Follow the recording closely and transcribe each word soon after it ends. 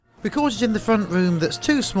Recorded in the front room that's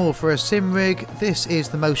too small for a sim rig, this is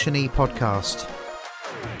the Motion E podcast.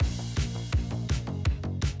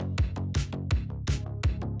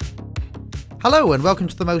 Hello and welcome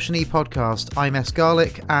to the Motion E podcast. I'm S.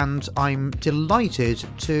 Garlick and I'm delighted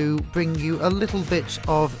to bring you a little bit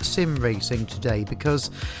of sim racing today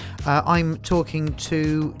because I'm talking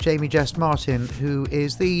to Jamie Jess Martin, who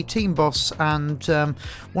is the team boss and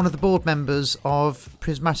one of the board members of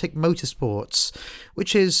Prismatic Motorsports,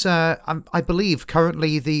 which is, I believe,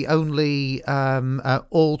 currently the only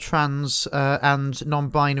all-trans and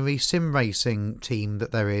non-binary sim racing team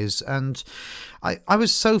that there is. And I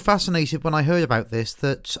was so fascinated when I heard about this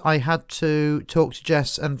that I had to talk to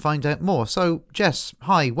Jess and find out more. So, Jess,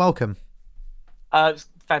 hi, welcome. It's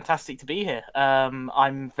fantastic to be here.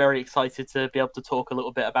 I'm very excited to be able to talk a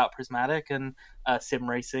little bit about Prismatic and sim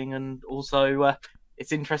racing, and also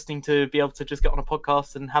it's interesting to be able to just get on a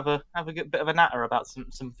podcast and have a good bit of a natter about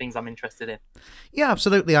some things I'm interested in. Yeah,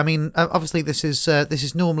 absolutely. I mean, obviously, this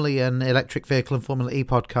is normally an electric vehicle and Formula E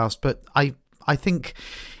podcast, but I think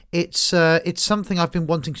it's something I've been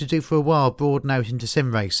wanting to do for a while, broaden out into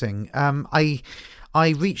sim racing.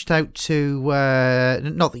 I reached out to,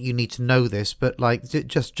 not that you need to know this, but like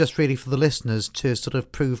just really for the listeners to sort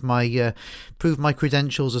of prove my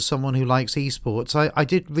credentials as someone who likes esports. I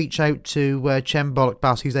did reach out to Cem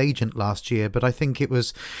Bollock-Bass, who's agent last year, but I think it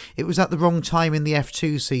was at the wrong time in the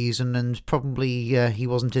F2 season, and probably he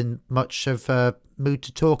wasn't in much of mood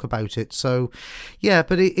to talk about it. So yeah,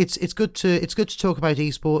 but it's good to talk about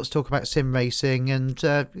esports, talk about sim racing, and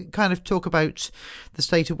kind of talk about the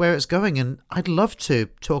state of where it's going. And I'd love to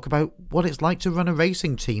talk about what it's like to run a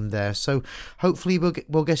racing team there. So hopefully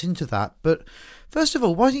we'll get into that. But first of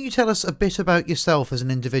all, why don't you tell us a bit about yourself as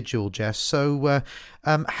an individual, Jess? So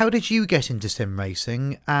how did you get into sim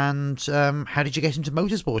racing, and how did you get into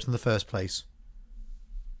motorsport in the first place?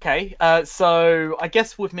 Okay, so I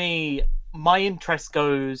guess with me, my interest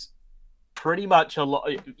goes pretty much a lot.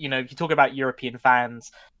 You know, if you talk about European fans,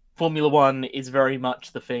 Formula One is very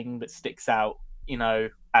much the thing that sticks out, you know,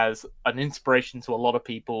 as an inspiration to a lot of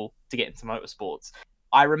people to get into motorsports.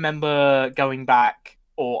 I remember going back,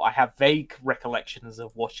 or I have vague recollections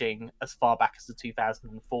of watching as far back as the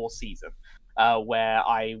 2004 season, where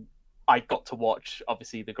I got to watch,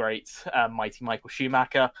 obviously, the great mighty Michael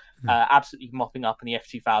Schumacher absolutely mopping up in the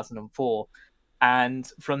F2004.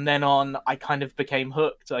 And from then on, I kind of became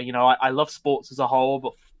hooked. You know, I love sports as a whole,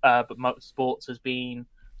 but motorsports has been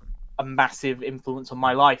a massive influence on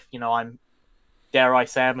my life. You know, dare I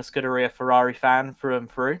say, I'm a Scuderia Ferrari fan through and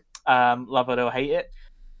through. Love it or hate it.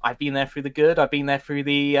 I've been there through the good. I've been there through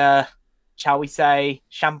the, shall we say,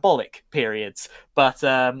 shambolic periods. But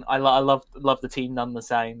I love the team none the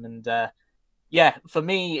same. And yeah, for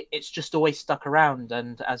me, it's just always stuck around.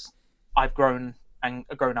 And as I've grown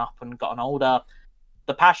up and gotten older,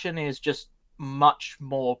 the passion is just much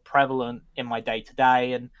more prevalent in my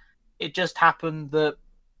day-to-day. And it just happened that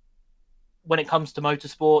when it comes to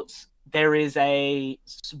motorsports, there is a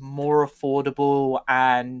more affordable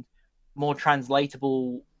and more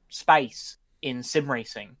translatable space in sim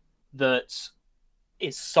racing that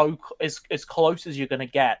is as close as you're going to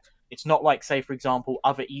get. It's not like, say, for example,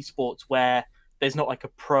 other esports where there's not like a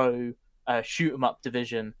pro shoot 'em up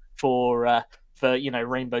division for you know,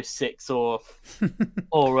 Rainbow Six or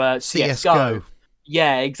CSGO.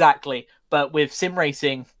 Yeah, exactly. But with sim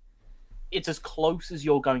racing, it's as close as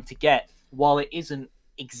you're going to get. While it isn't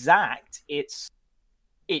exact, it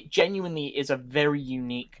genuinely is a very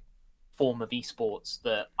unique form of esports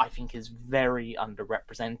that I think is very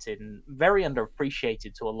underrepresented and very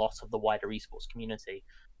underappreciated to a lot of the wider esports community.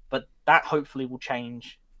 But that hopefully will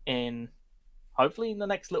change in the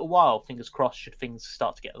next little while. Fingers crossed, should things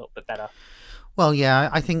start to get a little bit better. Well, yeah,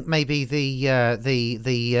 I think maybe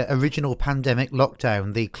the original pandemic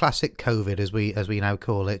lockdown, the classic COVID as we now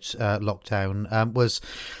call it, lockdown, was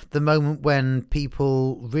the moment when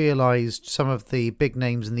people realised some of the big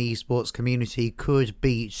names in the esports community could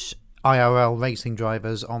beat IRL racing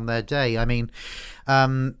drivers on their day. I mean, I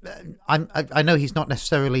know he's not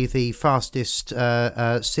necessarily the fastest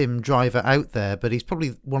sim driver out there, but he's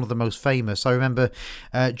probably one of the most famous. I remember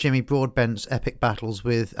Jimmy Broadbent's epic battles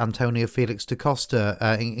with Antonio Felix da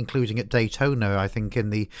Costa, including at Daytona, I think, in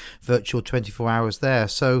the virtual 24 hours there.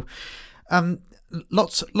 So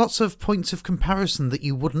lots of points of comparison that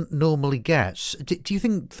you wouldn't normally get. Do you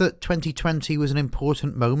think that 2020 was an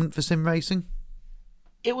important moment for sim racing?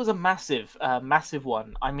 It was a massive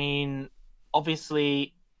one. I mean,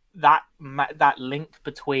 obviously, that link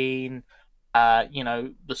between, you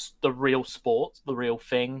know, the real sport, the real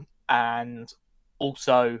thing, and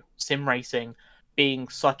also sim racing being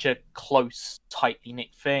such a close, tightly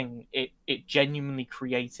knit thing, it genuinely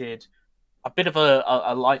created a bit of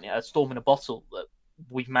a storm in a bottle that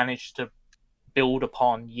we've managed to build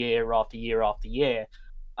upon year after year after year.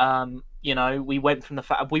 We went from the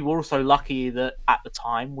fact we were also lucky that at the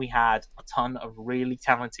time we had a ton of really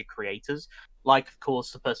talented creators, like of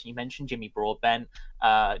course the person you mentioned, Jimmy Broadbent,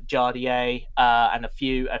 Jardier, and a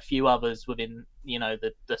few others within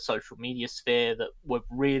the social media sphere that were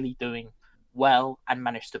really doing well and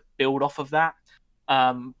managed to build off of that.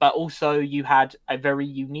 But also you had a very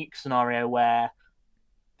unique scenario where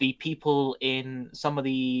the people in some of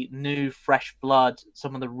the new fresh blood,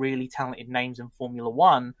 some of the really talented names in Formula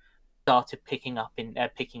One started picking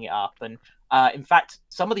it up, and in fact,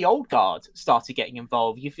 some of the old guard started getting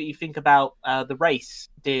involved. You think about the race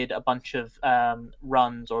did a bunch of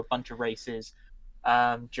runs or a bunch of races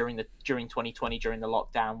during 2020 during the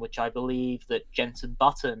lockdown, which I believe that Jenson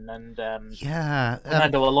Button and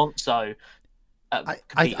Fernando Alonso I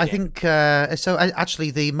think so.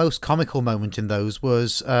 Actually, the most comical moment in those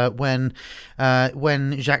was when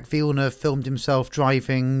Jacques Villeneuve filmed himself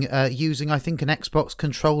driving using, I think, an Xbox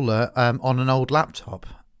controller on an old laptop.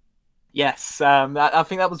 Yes, I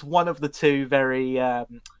think that was one of the two very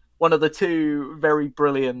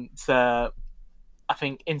brilliant. I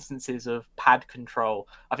think instances of pad control.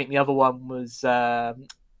 I think the other one was Mahavir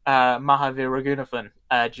Raghunathan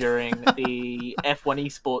during the F1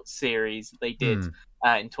 Esports series they did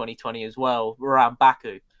in 2020 as well, around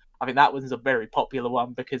Baku. I think that was a very popular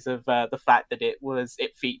one because of the fact that it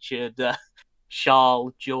featured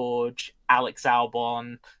Charles, George, Alex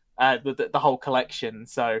Albon, the whole collection.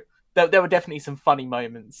 So there were definitely some funny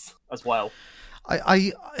moments as well.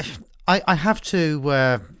 I have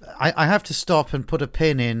to I have to stop and put a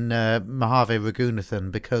pin in Mahavir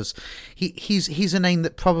Raghunathan, because he's a name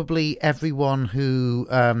that probably everyone who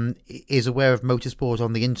is aware of motorsport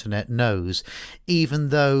on the internet knows, even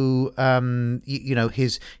though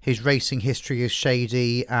his racing history is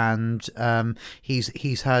shady, and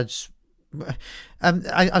he's had.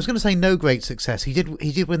 I was going to say no great success. He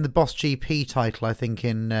did win the Boss GP title, I think,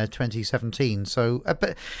 in 2017. So,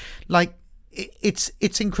 but like.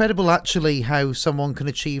 It's incredible actually how someone can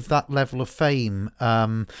achieve that level of fame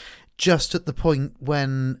just at the point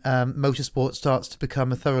when motorsport starts to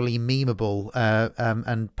become a thoroughly memeable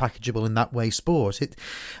and packageable in that way sport.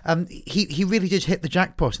 He really did hit the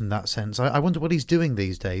jackpot in that sense. I wonder what he's doing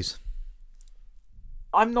these days.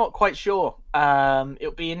 I'm not quite sure.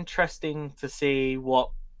 It'll be interesting to see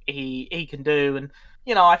what he can do, and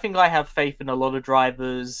I think I have faith in a lot of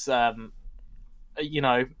drivers.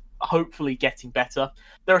 Hopefully getting better.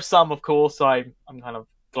 There are some, of course, I'm kind of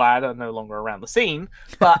glad are no longer around the scene,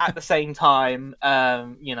 but at the same time,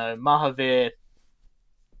 Mahavir,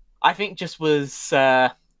 I think just was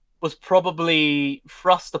probably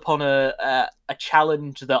thrust upon a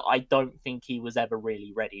challenge that I don't think he was ever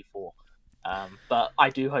really ready for. But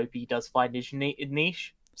I do hope he does find his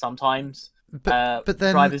niche. Sometimes but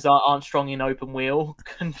then drivers aren't strong in open wheel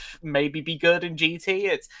can maybe be good in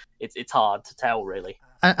GT. It's hard to tell, really.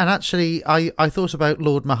 And actually, I thought about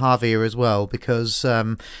Lord Mahavir as well, because,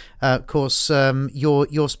 of course,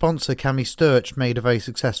 your sponsor Cami Sturch made a very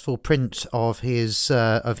successful print of his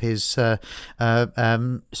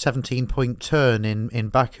 17-point turn in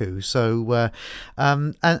Baku. So,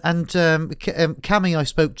 Cami, I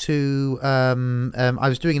spoke to. I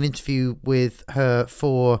was doing an interview with her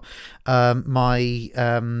for my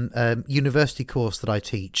university course that I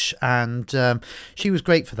teach, and she was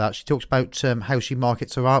great for that. She talked about how she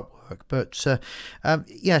markets her artwork, but she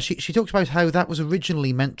talked about how that was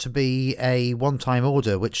originally meant to be a one-time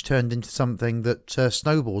order, which turned into something that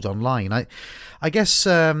snowballed online. I guess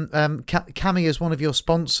Cami, is one of your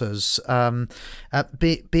sponsors,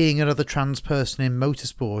 being another trans person in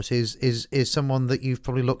motorsport, is someone that you've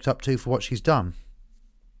probably looked up to for what she's done.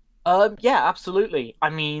 Yeah, absolutely. I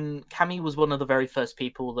mean, Cami was one of the very first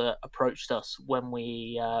people that approached us when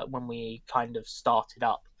we kind of started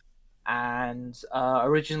up, and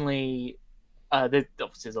originally,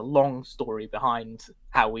 there's a long story behind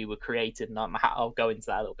how we were created, and I'll go into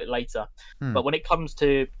that a little bit later. But when it comes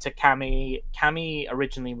to Cami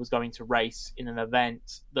originally was going to race in an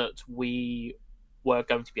event that we were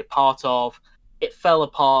going to be a part of. It fell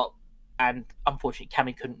apart. And unfortunately,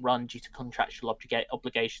 Cami couldn't run due to contractual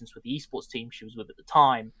obligations with the esports team she was with at the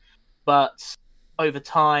time. But over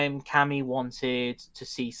time, Cami wanted to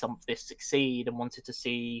see some of this succeed and wanted to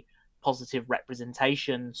see positive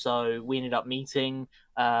representation. So we ended up meeting.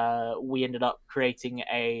 We ended up creating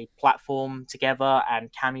a platform together,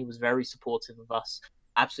 and Cami was very supportive of us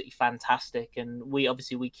absolutely fantastic. And we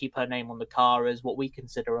keep her name on the car as what we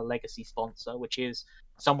consider a legacy sponsor, which is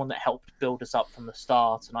someone that helped build us up from the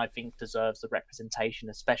start, and I think deserves the representation,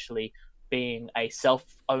 especially being a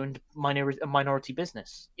self-owned minority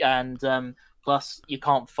business. And plus, you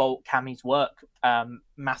can't fault Cammie's work.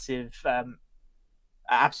 Massive,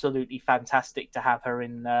 absolutely fantastic to have her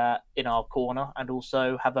in our corner, and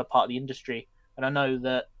also have her part of the industry. And I know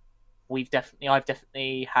that I've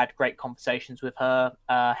definitely had great conversations with her,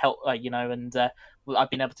 and I've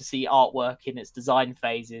been able to see artwork in its design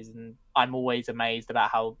phases, and I'm always amazed about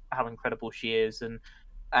how incredible she is,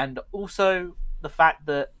 and also the fact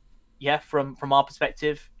that, yeah, from our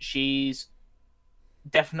perspective, she's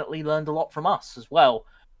definitely learned a lot from us as well,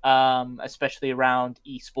 especially around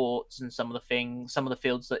esports and some of the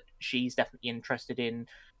fields that she's definitely interested in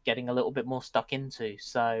getting a little bit more stuck into.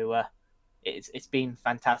 So it's been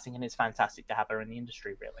fantastic, and it's fantastic to have her in the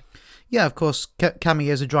industry, really. Yeah, of course, Cammie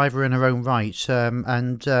is a driver in her own right,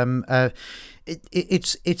 and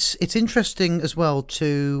it's interesting as well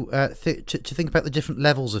to think about the different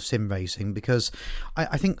levels of sim racing, because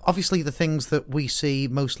I think obviously the things that we see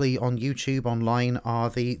mostly on YouTube online are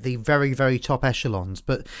the very, very top echelons,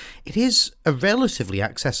 but it is a relatively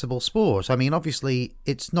accessible sport. I mean, obviously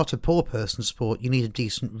it's not a poor person's sport. You need a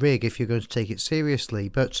decent rig if you're going to take it seriously,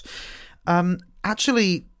 but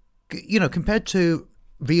actually, compared to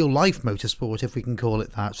real life motorsport, if we can call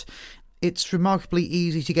it that, it's remarkably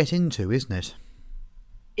easy to get into, isn't it?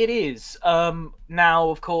 It is. Now,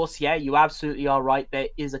 of course, yeah, you absolutely are right. There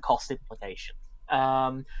is a cost implication.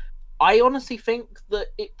 I honestly think that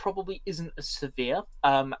it probably isn't as severe.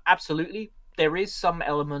 Absolutely, there is some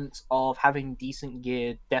element of having decent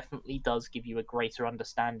gear definitely does give you a greater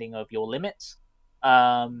understanding of your limits.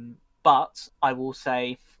 But I will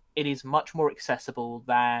say it is much more accessible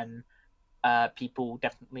than people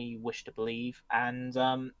definitely wish to believe. And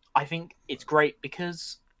I think it's great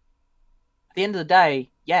because at the end of the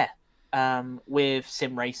day, yeah, with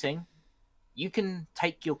sim racing, you can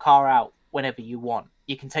take your car out whenever you want.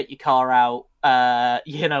 You can take your car out, at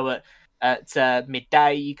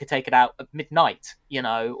midday. You could take it out at midnight,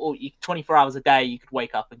 or 24 hours a day. You could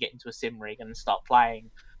wake up and get into a sim rig and start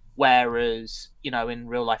playing. Whereas, in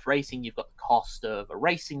real life racing, you've got the cost of a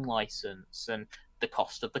racing license, and the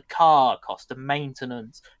cost of the car, cost of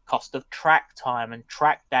maintenance, cost of track time and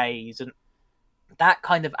track days, and that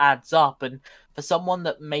kind of adds up. And for someone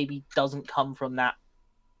that maybe doesn't come from that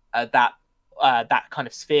kind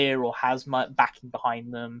of sphere, or has my backing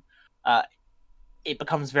behind them, uh, it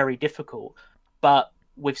becomes very difficult. But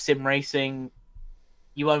with sim racing,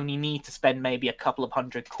 you only need to spend maybe a couple of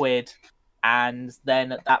 £100, and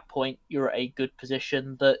then at that point you're at a good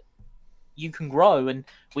position that you can grow. And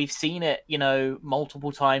we've seen it,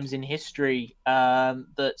 multiple times in history,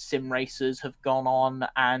 that sim racers have gone on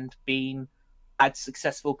and had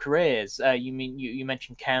successful careers. You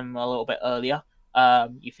mentioned Kem a little bit earlier.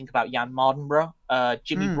 You think about Jan Mardenborough,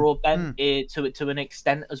 Jimmy Broadbent, to an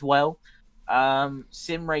extent as well.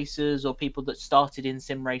 Sim racers, or people that started in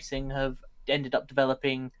sim racing, have ended up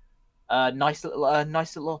developing nice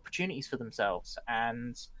little opportunities for themselves.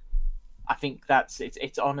 And I think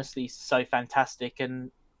it's honestly so fantastic.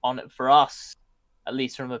 And on it for us, at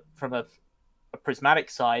least from a prismatic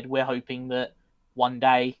side, we're hoping that one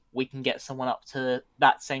day we can get someone up to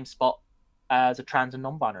that same spot as a trans and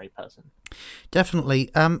non-binary person.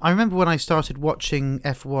 Definitely. I remember when I started watching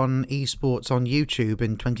F1 esports on YouTube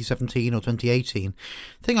in 2017 or 2018.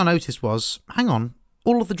 The thing I noticed was, hang on,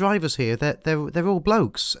 all of the drivers here, they're all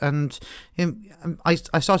blokes, and I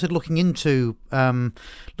started looking into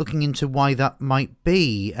why that might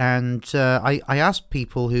be, and I asked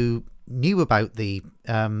people who knew about the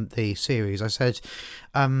series. I said,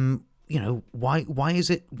 why is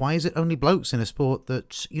it only blokes in a sport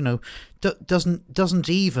that doesn't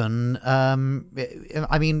even I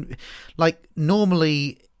mean, like,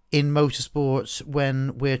 normally in motorsports,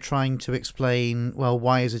 when we're trying to explain, well,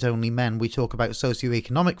 why is it only men, we talk about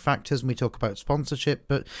socioeconomic factors and we talk about sponsorship,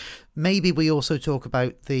 but maybe we also talk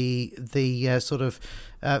about the sort of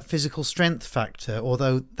physical strength factor,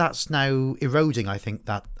 although that's now eroding, I think,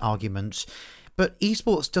 that argument. But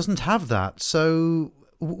esports doesn't have that, so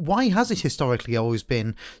why has it historically always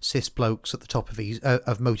been cis blokes at the top of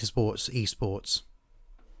motorsports, esports?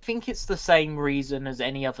 I think it's the same reason as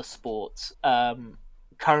any other sport.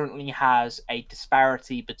 Currently has a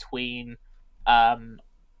disparity between, sim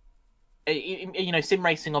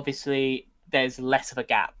racing. Obviously, there's less of a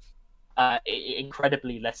gap,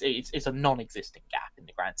 incredibly less. It's a non-existent gap in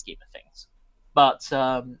the grand scheme of things. But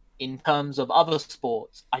in terms of other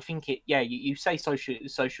sports, I think you say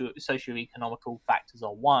socioeconomical factors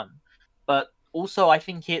are one, but also I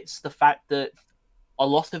think it's the fact that a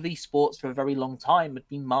lot of these sports for a very long time have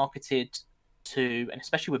been marketed to, and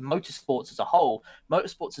especially with motorsports as a whole,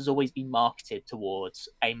 motorsports has always been marketed towards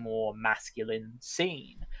a more masculine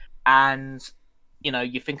scene. And, you know,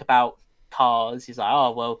 you think about cars, he's like,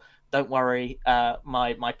 oh, well, don't worry,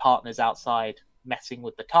 my partner's outside messing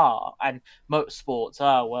with the car. And motorsports,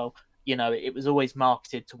 oh, well, you know, it was always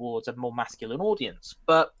marketed towards a more masculine audience.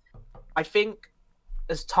 But I think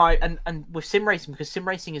as time, and with sim racing, because sim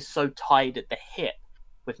racing is so tied at the hip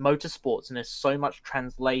with motorsports and there's so much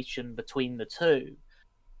translation between the two,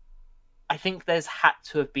 I think there's had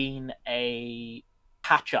to have been a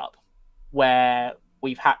patch up where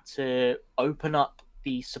we've had to open up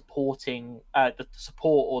the supporting, the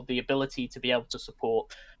support or the ability to be able to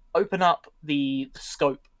support, open up the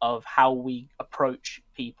scope of how we approach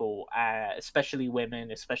people, especially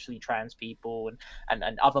women, especially trans people,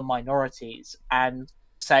 and other minorities, and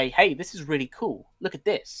say, hey, this is really cool. Look at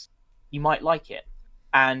this. You might like it.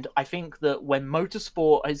 And I think that when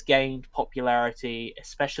motorsport has gained popularity,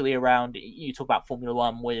 especially around, you talk about Formula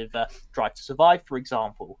One with Drive to Survive, for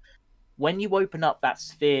example, when you open up that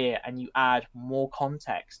sphere and you add more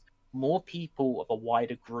context, more people of a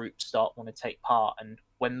wider group start want to take part. And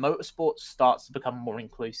when motorsports starts to become more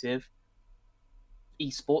inclusive,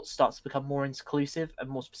 esports starts to become more inclusive, and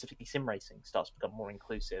more specifically, sim racing starts to become more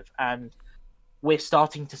inclusive. And we're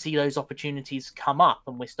starting to see those opportunities come up,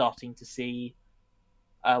 and we're starting to see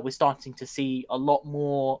a lot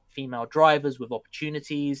more female drivers with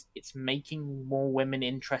opportunities. It's making more women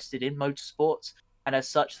interested in motorsports, and as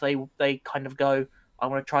such, they kind of go, I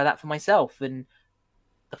want to try that for myself. And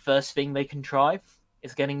the first thing they can try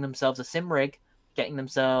is getting themselves a sim rig, getting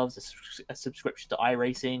themselves a subscription to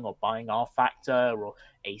iRacing or buying R Factor or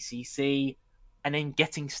ACC, and then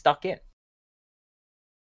getting stuck in.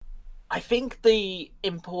 I think the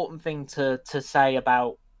important thing to say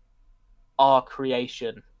about our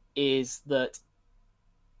creation is that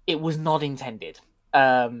it was not intended.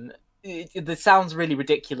 This sounds really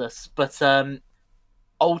ridiculous, but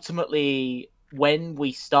ultimately, when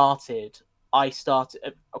we started, I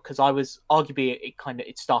started because I was arguably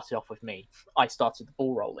it started off with me. I started the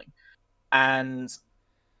ball rolling, and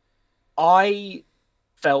I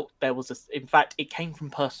felt there was in fact, it came from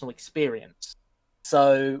personal experience.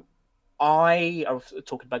 So I was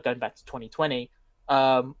talking about going back to 2020.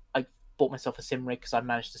 I bought myself a sim rig because I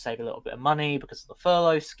managed to save a little bit of money because of the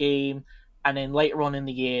furlough scheme, and then later on in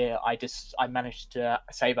the year, I managed to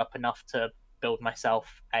save up enough to build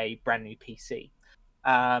myself a brand new PC,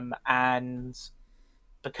 and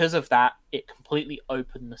because of that, it completely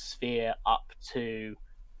opened the sphere up to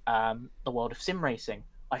the world of sim racing.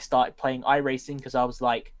 I started playing iRacing because I was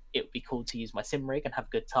like, it would be cool to use my sim rig and have a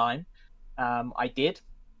good time. I did.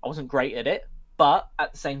 I wasn't great at it, but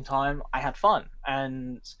at the same time, I had fun.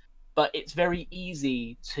 But it's very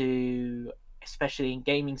easy to, especially in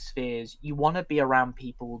gaming spheres, you want to be around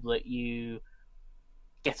people that you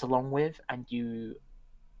get along with and you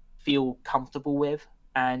feel comfortable with,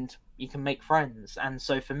 and you can make friends. And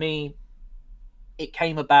so for me, it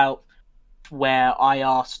came about where I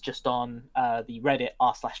asked just on the Reddit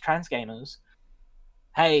r/transgamers,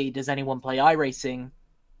 hey, does anyone play iRacing?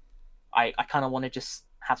 I kind of want to just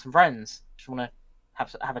have some friends, just want to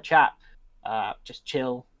have a chat, just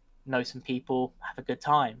chill, know some people, have a good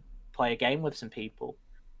time, play a game with some people.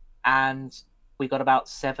 And we got about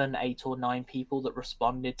 7, 8, or 9 people that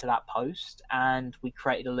responded to that post, and we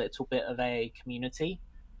created a little bit of a community,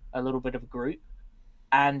 a little bit of a group.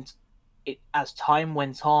 And as time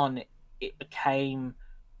went on, it became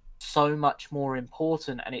so much more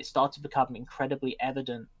important, and it started to become incredibly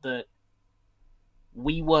evident that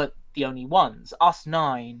we weren't the only ones. Us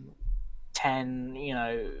 9,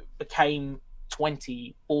 10, became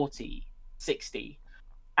 20, 40, 60,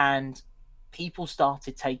 and people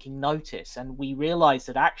started taking notice, and we realized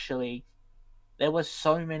that actually there were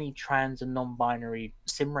so many trans and non-binary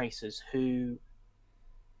sim racers who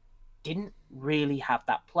didn't really have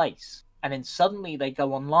that place. And then suddenly they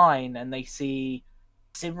go online and they see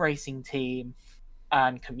sim racing team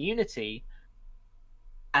and community,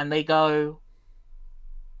 and they go,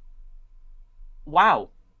 wow,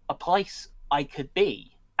 a place I could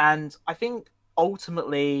be. And I think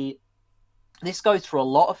ultimately this goes for a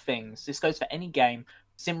lot of things. This goes for any game.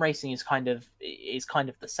 Sim racing is kind of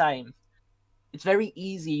the same. It's very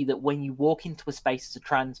easy that when you walk into a space as a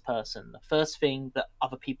trans person, the first thing that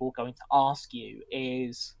other people are going to ask you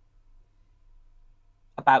is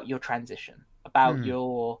about your transition, about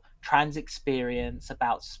your trans experience,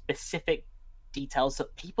 about specific details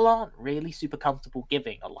that people aren't really super comfortable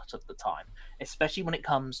giving a lot of the time, especially when it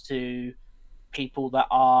comes to people that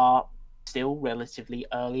are still relatively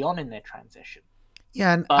early on in their transition.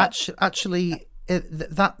 Yeah, and But actually,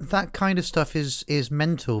 that kind of stuff is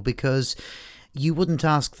mental, because you wouldn't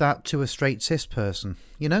ask that to a straight cis person,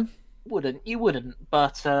 you know? you wouldn't.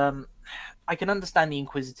 But I can understand the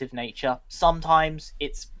inquisitive nature. Sometimes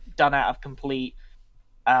it's done out of complete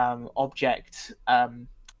object.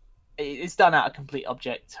 It's done out of complete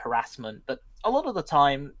object harassment. But a lot of the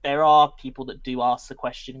time, there are people that do ask the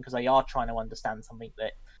question because they are trying to understand something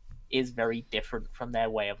that is very different from their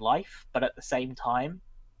way of life. But at the same time,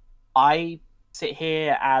 I sit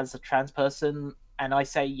here as a trans person and I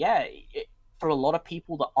say, yeah, for a lot of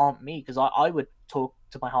people that aren't me, because I would talk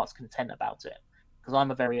to my heart's content about it, because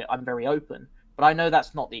I'm very open. But I know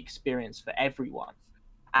that's not the experience for everyone.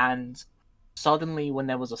 And suddenly, when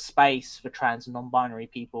there was a space for trans and non-binary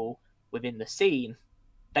people within the scene,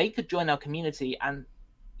 they could join our community. And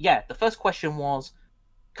yeah, the first question was,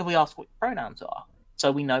 can we ask what your pronouns are,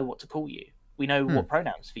 so we know what to call you? We know what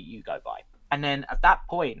pronouns for you go by. And then at that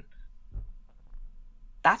point,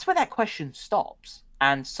 that's where that question stops.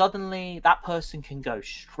 And suddenly that person can go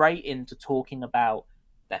straight into talking about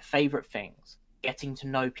their favorite things, getting to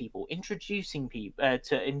know people, introducing people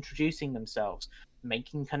to introducing themselves,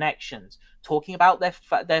 making connections, talking about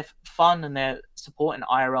their fun and their support in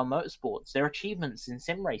IRL motorsports, their achievements in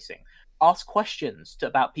sim racing. Ask questions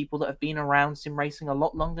about people that have been around sim racing a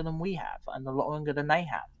lot longer than we have and a lot longer than they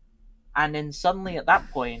have. And then suddenly at that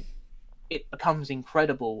point, it becomes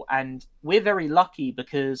incredible. And we're very lucky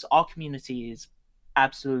because our community is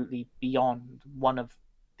absolutely beyond one of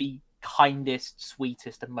the kindest,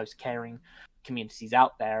 sweetest, and most caring communities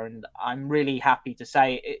out there. And I'm really happy to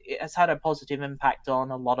say it has had a positive impact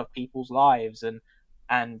on a lot of people's lives.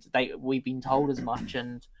 And we've been told as much,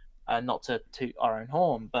 and not to toot our own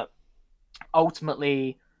horn, but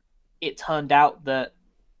ultimately it turned out that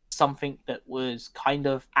something that was kind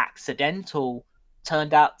of accidental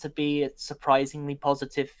turned out to be a surprisingly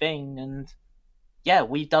positive thing. And yeah,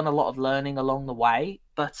 we've done a lot of learning along the way,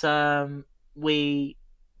 but we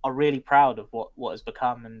are really proud of what has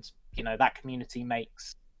become. And that community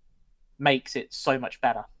makes it so much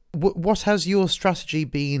better. What has your strategy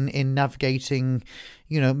been in navigating,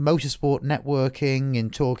 motorsport networking,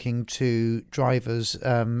 in talking to drivers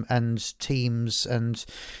and teams and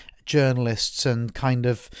journalists, and kind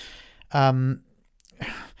of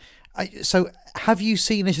so have you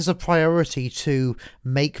seen it as a priority to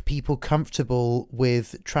make people comfortable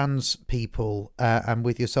with trans people and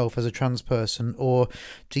with yourself as a trans person, or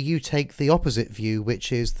do you take the opposite view,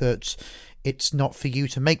 which is that it's not for you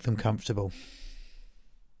to make them comfortable?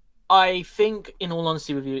 I think, in all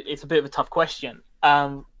honesty with you, it's a bit of a tough question.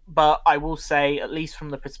 But I will say, at least from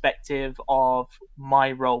the perspective of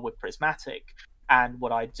my role with Prismatic and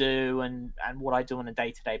what I do and what I do on a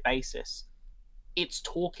day-to-day basis, it's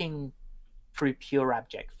talking through pure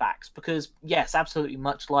abject facts. Because yes, absolutely,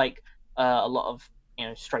 much like a lot of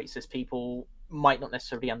straight cis people might not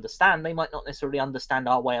necessarily understand, they might not necessarily understand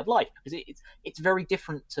our way of life, because it's very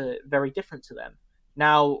different to them.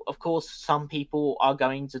 Now, of course, some people are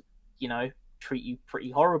going to treat you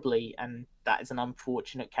pretty horribly, and that is an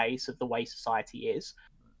unfortunate case of the way society is.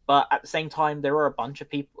 But at the same time, there are a bunch of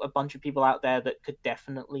people out there that could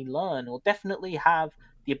definitely learn, or definitely have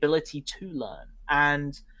the ability to learn.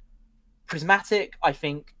 And Prismatic, I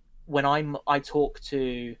think, when I talk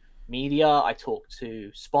to media, I talk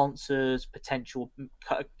to sponsors, potential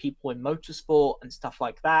people in motorsport and stuff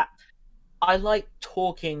like that, I like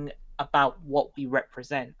talking about what we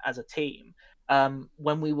represent as a team.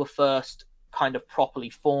 When we were first kind of properly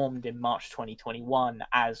formed in March 2021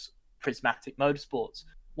 as Prismatic Motorsports,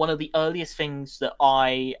 one of the earliest things that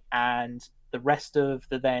I and the rest of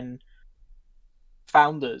the then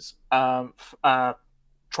founders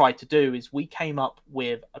tried to do is we came up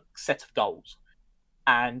with a set of goals.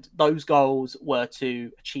 And those goals were to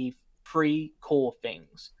achieve 3 core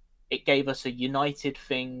things. It gave us a united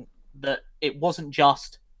thing, that it wasn't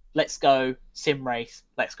just let's go sim race,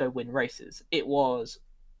 let's go win races. It was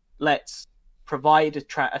let's provide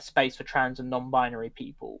a space for trans and non-binary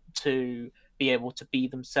people to be able to be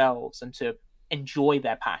themselves and to enjoy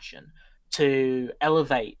their passion, to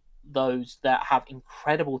elevate those that have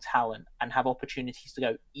incredible talent and have opportunities to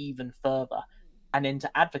go even further, and then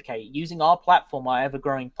to advocate using our platform, our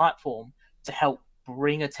ever-growing platform, to help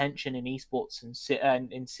bring attention in esports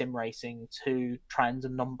and in sim racing to trans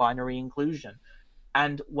and non-binary inclusion.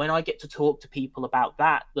 And when I get to talk to people about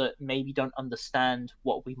that maybe don't understand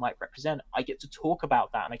what we might represent, I get to talk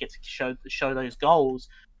about that, and I get to show those goals.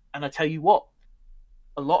 And I tell you what,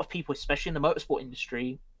 a lot of people, especially in the motorsport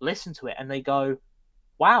industry, listen to it and they go,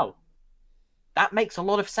 wow, that makes a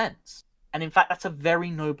lot of sense. And in fact, that's a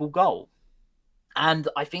very noble goal. And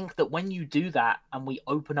I think that when you do that and we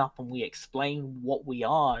open up and we explain what we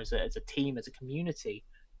are as a team, as a community,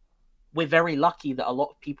 we're very lucky that a lot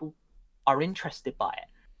of people are interested by it.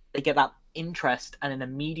 They get that interest, and then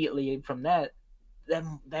immediately from there,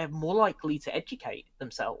 they're more likely to educate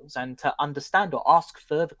themselves and to understand or ask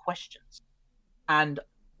further questions. And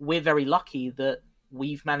we're very lucky that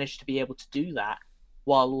we've managed to be able to do that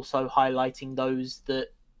while also highlighting those that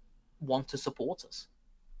want to support us.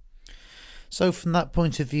 So from that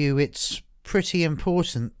point of view, it's pretty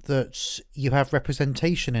important that you have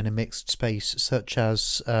representation in a mixed space such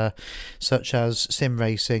as sim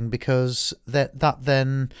racing, because that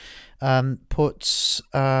then puts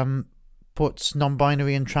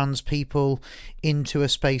non-binary and trans people into a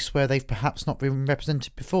space where they've perhaps not been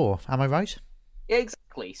represented before. Am I right? Yeah,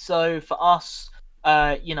 exactly. So for us,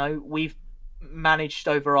 we've managed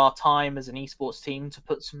over our time as an esports team to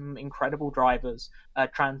put some incredible drivers,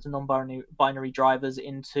 trans and non-binary drivers,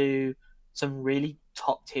 into some really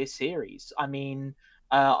top tier series. I mean,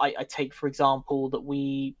 I take for example that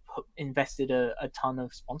we invested a ton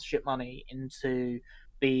of sponsorship money into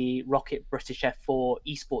the Rocket British F4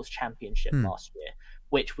 Esports Championship last year,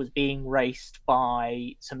 which was being raced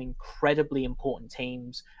by some incredibly important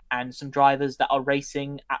teams and some drivers that are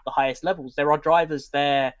racing at the highest levels. There are drivers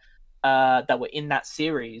there that were in that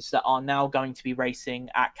series that are now going to be racing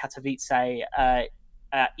at Katowice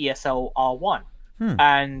at ESL R1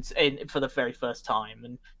 for the very first time.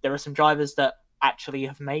 And there are some drivers that actually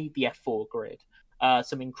have made the F4 grid.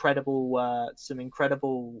 Some incredible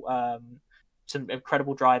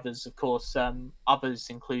drivers, of course. Others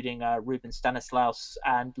including Ruben Stanislaus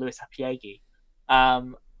and Luis Apiegui,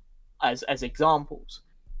 as examples.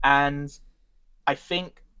 And I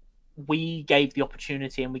think we gave the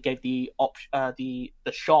opportunity and we gave the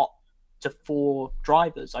shot to 4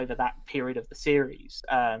 drivers over that period of the series.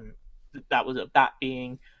 That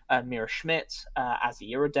being Mira Schmidt,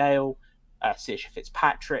 Azzy Iredale, Saoirse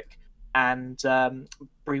Fitzpatrick, and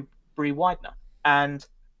Brie Widener. And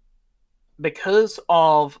because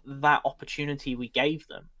of that opportunity we gave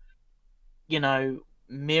them,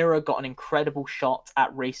 Mira got an incredible shot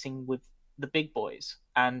at racing with the big boys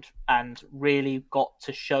and really got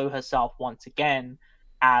to show herself once again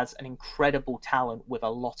as an incredible talent with a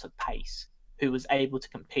lot of pace, who was able to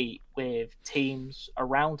compete with teams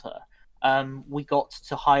around her. We got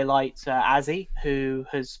to highlight Azzy, who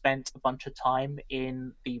has spent a bunch of time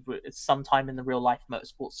in the real life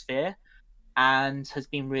motorsport sphere and has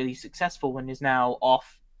been really successful and is now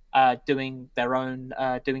off doing their own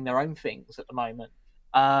things at the moment.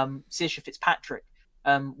 Saoirse Fitzpatrick.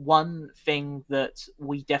 One thing that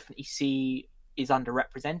we definitely see is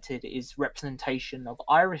underrepresented is representation of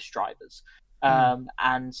Irish drivers. And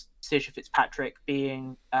Saoirse Fitzpatrick,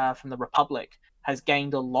 being from the Republic, has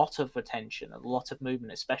gained a lot of attention, a lot of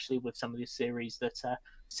movement, especially with some of the series that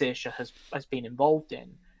Saoirse has been involved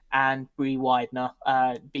in. And Brie Widener,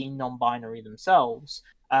 being non-binary themselves,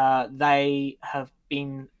 they have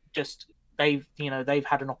been they've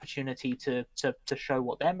had an opportunity to show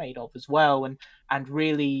what they're made of as well, and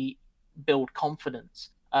really build confidence.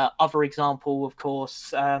 Other example, of course,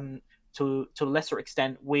 to a lesser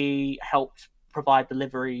extent, we helped provide the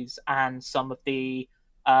liveries and some of the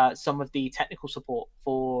technical support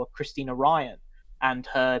for Christina Ryan and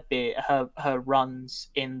her runs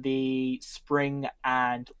in the spring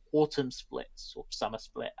and autumn splits, or summer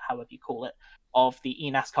split, however you call it, of the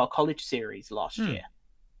eNASCAR College Series last year.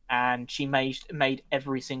 And she made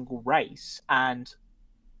every single race. And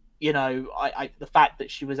the fact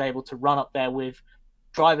that she was able to run up there with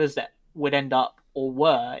drivers that would end up or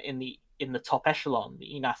were in the top echelon,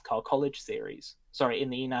 the eNASCAR College Series, in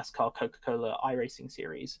the eNASCAR Coca-Cola iRacing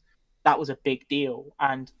Series, that was a big deal.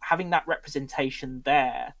 And having that representation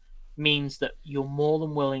there means that you're more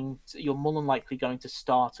than likely going to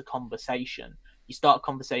start a conversation. You start a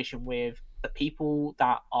conversation with the people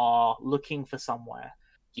that are looking for somewhere.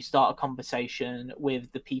 You start a conversation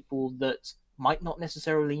with the people that might not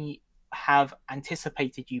necessarily have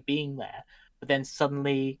anticipated you being there, but then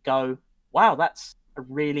suddenly go, wow, that's a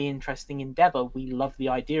really interesting endeavor. We love the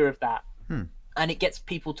idea of that. And it gets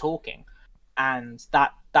people talking. And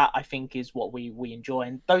that I think is what we enjoy.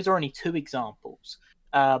 And those are only 2 examples.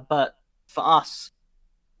 But for us,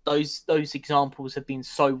 those examples have been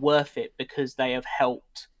so worth it because they have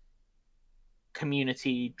helped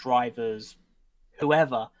community drivers,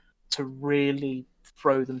 whoever, to really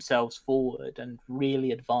throw themselves forward and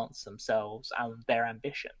really advance themselves and their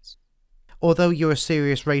ambitions. Although you're a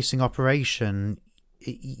serious racing operation,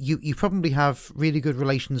 you probably have really good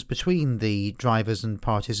relations between the drivers and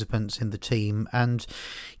participants in the team, and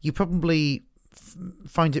you probably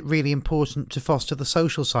find it really important to foster the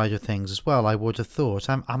social side of things as well. I would have thought.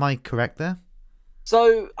 Am I correct there?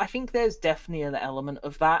 So I think there's definitely an element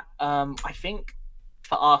of that. I think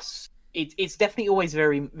for us, it's definitely always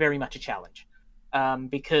very, very much a challenge,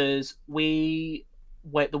 because the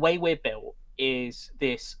way we're built is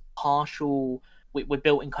this partial. We're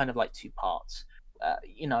built in kind of like two parts.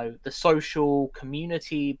 The social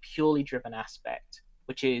community, purely driven aspect,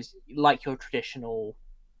 which is like your traditional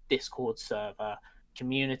Discord server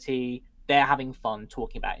community. They're having fun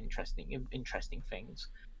talking about interesting things.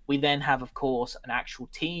 We then have, of course, an actual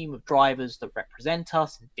team of drivers that represent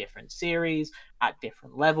us in different series at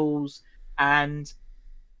different levels, and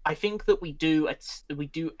I think that we do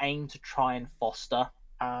aim to try and foster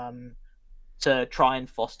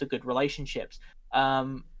good relationships.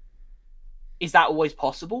 Um, is that always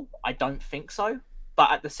possible? I don't think so.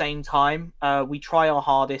 But at the same time, we try our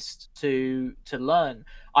hardest to learn.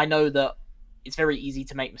 I know that it's very easy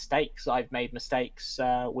to make mistakes. I've made mistakes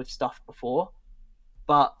with stuff before,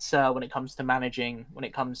 but when it comes to managing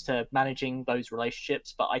those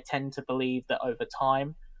relationships, but I tend to believe that over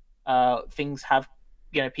time, things have,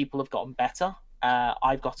 people have gotten better.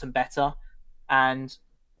 I've gotten better, and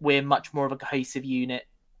we're much more of a cohesive unit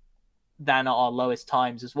than at our lowest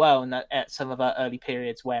times as well, and at some of our early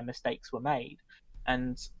periods where mistakes were made.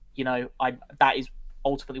 And I that is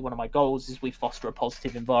ultimately one of my goals, is we foster a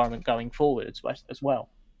positive environment going forward as well.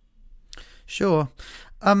 Sure.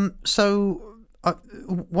 So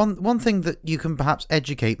one thing that you can perhaps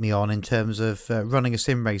educate me on in terms of running a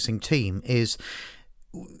sim racing team is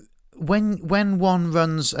when one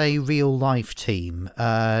runs a real life team,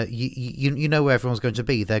 you know where everyone's going to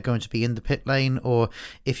be. They're going to be in the pit lane, or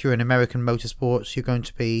if you're in American motorsports, you're going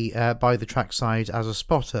to be by the trackside as a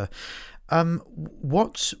spotter.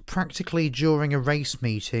 What practically during a race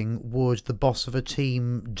meeting would the boss of a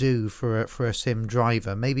team do for a sim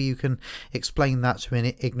driver? Maybe you can explain that to an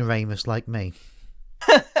ignoramus like me.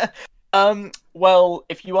 Well,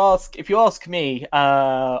 if you ask me,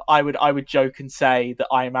 I would joke and say that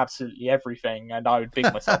I am absolutely everything, and I would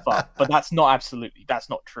big myself up. But that's not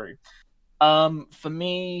true. For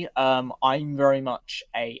me, I'm very much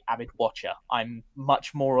a avid watcher. I'm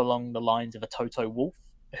much more along the lines of a Toto Wolff,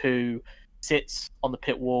 who sits on the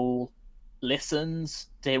pit wall, listens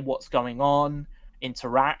to hear what's going on,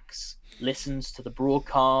 interacts, listens to the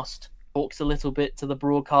broadcast, talks a little bit to the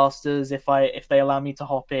broadcasters if they allow me to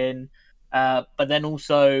hop in, but then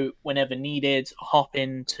also whenever needed, hop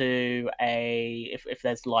into if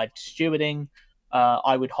there's live stewarding,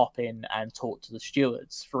 I would hop in and talk to the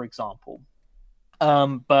stewards, for example.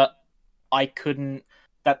 But I couldn't.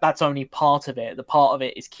 That's only part of it. The part of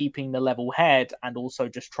it is keeping the level head and also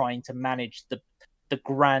just trying to manage the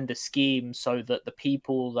grander scheme, so that the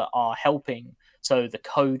people that are helping, so the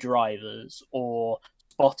co-drivers or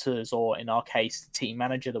spotters, or in our case, the team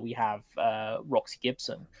manager that we have, Roxy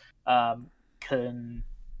Gibson, can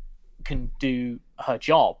do her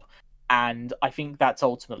job. And I think that's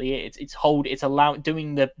ultimately it. It's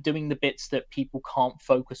doing the bits that people can't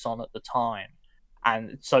focus on at the time,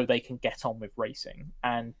 and so they can get on with racing.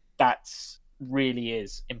 And that's really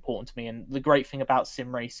is important to me. And the great thing about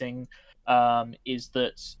sim racing is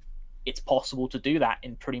that it's possible to do that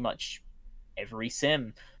in pretty much every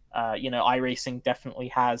sim. iRacing definitely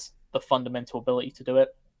has the fundamental ability to do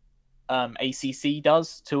it. ACC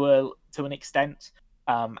does to an extent,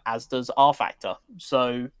 as does rFactor.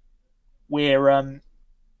 So we're in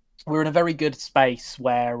a very good space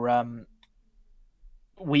where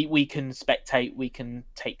we can spectate, we can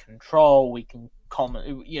take control, we can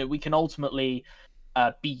comment. We can ultimately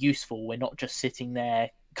be useful. We're not just sitting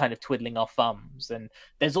there kind of twiddling our thumbs. And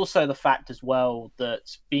there's also the fact as well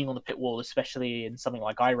that being on the pit wall, especially in something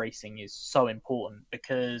like iRacing, is so important,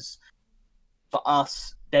 because for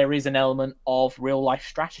us there is an element of real life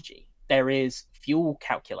strategy. There is fuel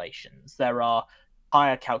calculations, there are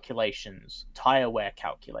tire calculations, tire wear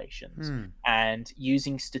calculations, and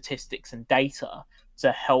using statistics and data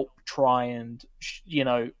to help try and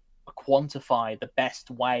quantify the best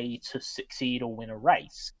way to succeed or win a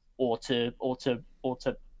race, or to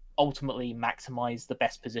ultimately maximize the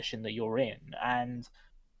best position that you're in. And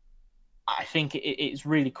I think it's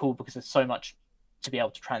really cool, because there's so much to be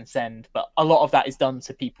able to transcend, but a lot of that is done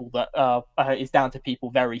to people that is down to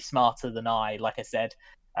people very smarter than I. Like I said,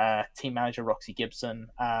 team manager Roxy Gibson,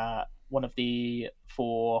 one of the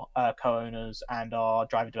 4 co-owners, and our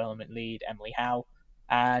driver development lead Emily Howe,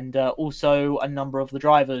 and also a number of the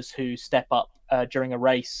drivers who step up during a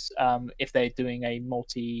race, if they're doing a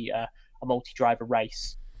multi-driver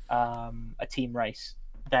race, a team race.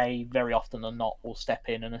 They very often or not will step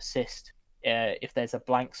in and assist if there's a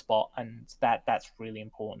blank spot, and that's really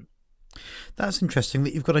important. That's interesting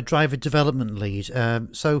that you've got a driver development lead.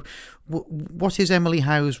 So, what is Emily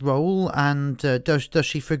Howe's role, and does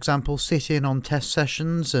she, for example, sit in on test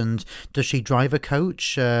sessions, and does she drive a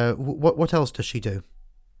coach? What else does she do?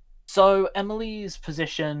 So Emily's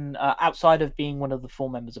position, outside of being one of the four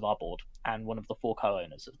members of our board and one of the four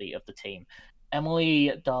co-owners of the team,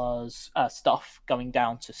 Emily does stuff going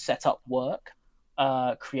down to setup work,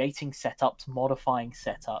 creating setups, modifying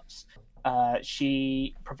setups.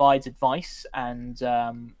 She provides advice and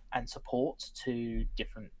support to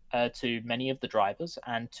different to many of the drivers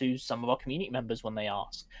and to some of our community members when they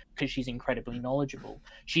ask, because she's incredibly knowledgeable.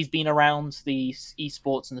 She's been around the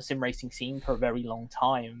esports and the sim racing scene for a very long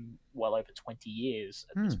time, well over 20 years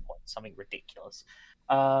at this point, something ridiculous.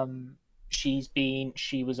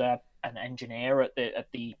 She was an engineer at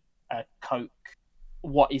the Coke,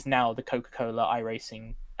 what is now the Coca-Cola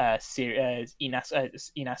iRacing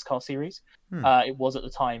eNASCAR series. It was at the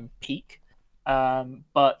time Peak,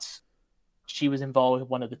 but she was involved with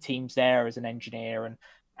one of the teams there as an engineer,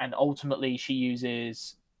 and ultimately she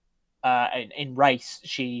uses in race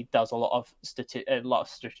she does a lot of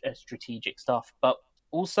strategic stuff, but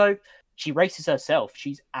also she races herself.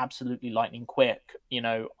 She's absolutely lightning quick,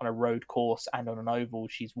 on a road course and on an oval.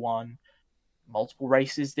 She's won multiple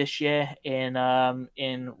races this year in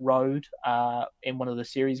road, in one of the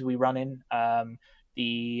series we run in,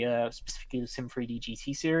 specifically the Sim3D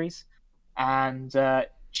GT series, and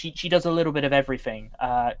she does a little bit of everything.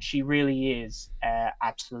 She really is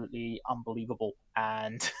absolutely unbelievable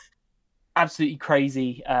and absolutely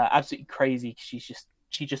crazy. Absolutely crazy. She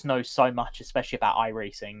just knows so much, especially about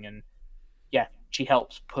iRacing, and yeah, she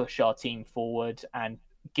helps push our team forward and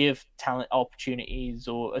give talent opportunities,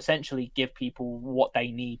 or essentially give people what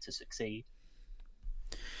they need to succeed.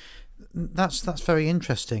 That's very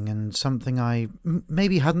interesting, and something I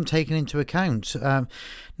maybe hadn't taken into account.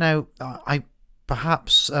 Now, I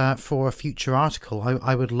perhaps for a future article,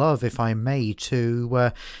 I would love, if I may,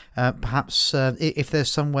 to perhaps if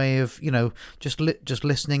there's some way of just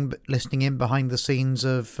listening in behind the scenes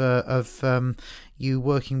of you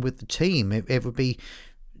working with the team. It would be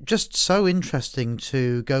just so interesting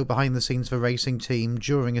to go behind the scenes of a racing team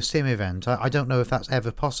during a sim event. I don't know if that's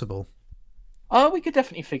ever possible. We could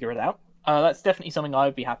definitely figure it out. That's definitely something I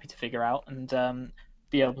would be happy to figure out and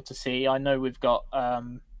be able to see. I know we've got,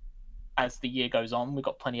 as the year goes on, we've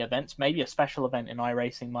got plenty of events. Maybe a special event in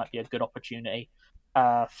iRacing might be a good opportunity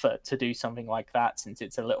to do something like that, since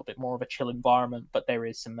it's a little bit more of a chill environment. But there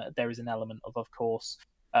is an element of course,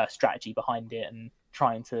 strategy behind it and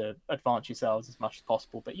trying to advance yourselves as much as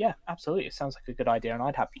possible. But yeah, absolutely, it sounds like a good idea, and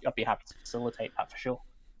I'd be happy to facilitate that for sure.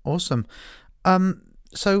 Awesome.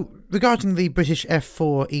 So regarding the British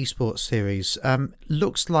F4 esports series,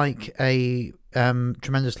 looks like a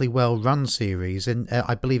tremendously well run series, and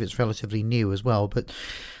I believe it's relatively new as well. But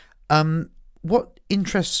what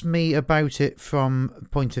interests me about it from a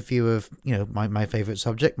point of view of my favourite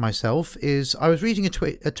subject myself is I was reading a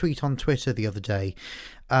tweet on Twitter the other day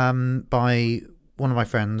by one of my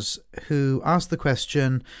friends who asked the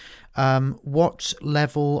question, what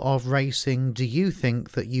level of racing do you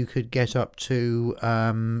think that you could get up to,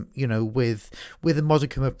 with a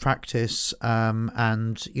modicum of practice,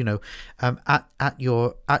 and at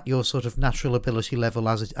your sort of natural ability level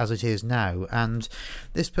as it is now? And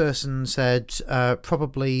this person said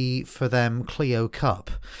probably for them Clio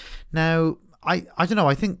Cup. Now, I don't know.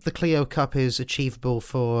 I think the Clio Cup is achievable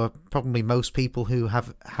for probably most people who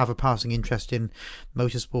have a passing interest in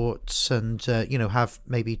motorsports and have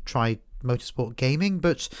maybe tried motorsport gaming.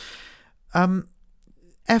 But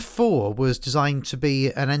F4 was designed to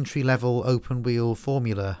be an entry level open wheel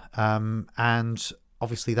formula, and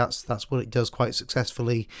obviously that's what it does quite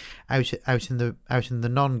successfully out in the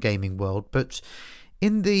non gaming world. But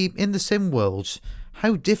in the sim world,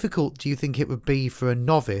 how difficult do you think it would be for a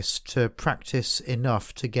novice to practice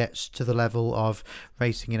enough to get to the level of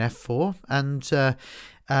racing in F4? And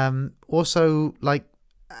also, like,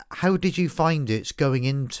 how did you find it going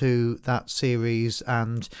into that series,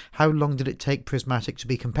 and how long did it take Prismatic to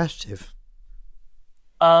be competitive?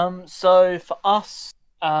 So for us,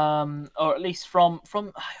 or at least from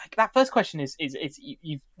that first question is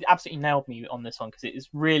you've absolutely nailed me on this one, because it's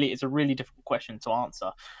a really difficult question to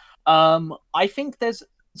answer. I think there's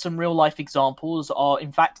some real life examples, are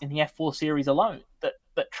in fact in the F4 series alone, that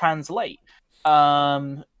translate.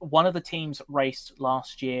 One of the teams raced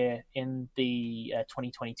last year in the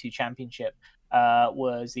 2022 championship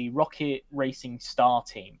was the Rocket Racing Star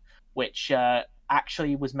team, which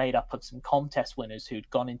actually was made up of some contest winners who'd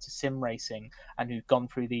gone into sim racing and who'd gone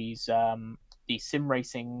through these the sim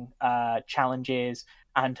racing challenges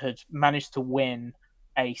and had managed to win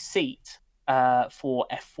a seat for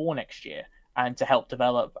F4 next year, and to help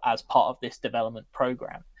develop as part of this development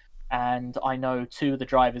program. And I know two of the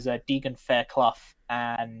drivers are Deegan Fairclough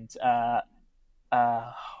and I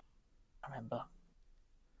remember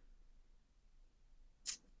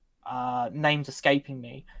names escaping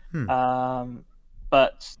me.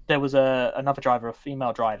 But there was another driver, a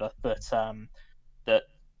female driver that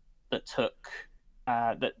took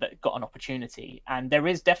that got an opportunity, and there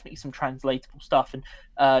is definitely some translatable stuff. And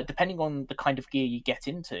depending on the kind of gear you get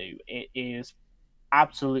into, it is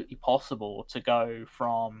absolutely possible to go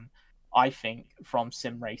from, I think, from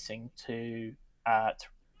sim racing to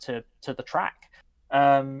the track.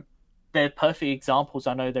 They're perfect examples.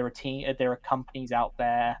 I know there are companies out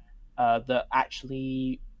there that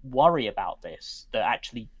actually worry about this. That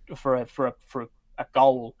actually, for a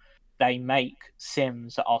goal, they make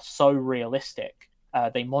sims that are so realistic.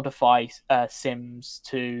 They modify sims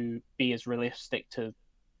to be as realistic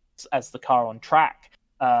as the car on track.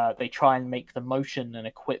 They try and make the motion and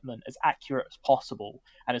equipment as accurate as possible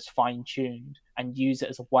and as fine-tuned, and use it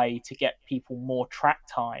as a way to get people more track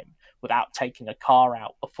time without taking a car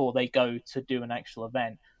out before they go to do an actual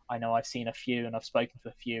event. I know I've seen a few, and I've spoken to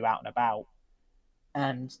a few out and about,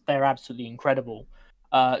 and they're absolutely incredible.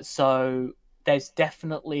 So there's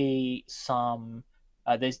definitely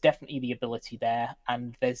there's definitely the ability there,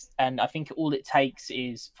 and I think all it takes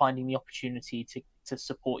is finding the opportunity to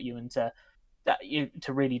support you and to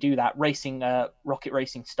really do that. Rocket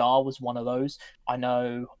Racing Star was one of those. I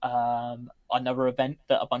know another event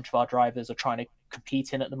that a bunch of our drivers are trying to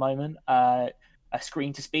compete in at the moment, a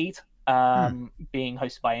Screen to Speed, being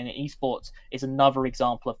hosted by NA Esports, is another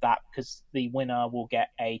example of that, because the winner will get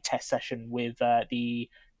a test session with the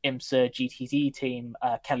IMSA GTZ team,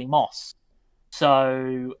 Kelly Moss.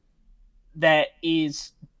 So there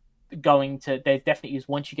definitely is,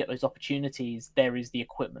 once you get those opportunities, there is the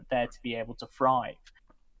equipment there to be able to thrive.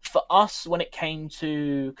 For us, when it came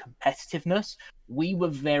to competitiveness, we were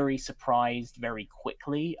very surprised very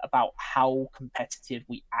quickly about how competitive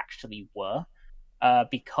we actually were,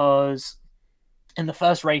 because in the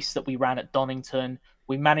first race that we ran at Donington,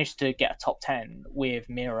 we managed to get a top 10 with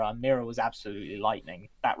Mira. Mira was absolutely lightning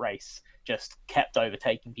that race, just kept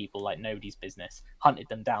overtaking people like nobody's business, hunted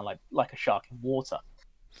them down like a shark in water.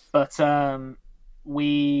 But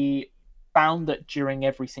we found that during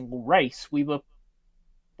every single race, we were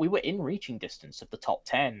in reaching distance of the top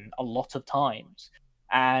 10 a lot of times.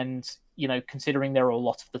 And, considering there were a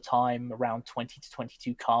lot of the time around 20 to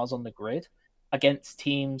 22 cars on the grid against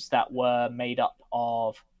teams that were made up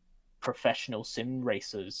of professional sim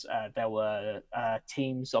racers, there were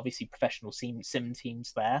teams, obviously professional sim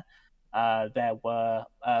teams there. There were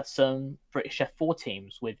some British F4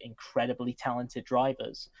 teams with incredibly talented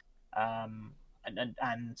drivers. And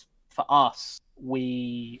for us,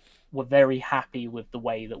 we were very happy with the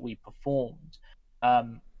way that we performed.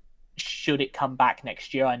 Should it come back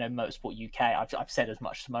next year? I know Motorsport UK, I've said as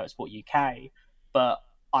much to Motorsport UK, but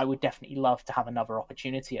I would definitely love to have another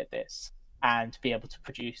opportunity at this and to be able to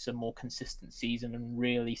produce a more consistent season and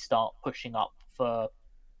really start pushing up for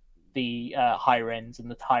the higher ends and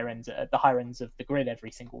the higher ends of the grid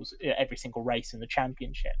every single race in the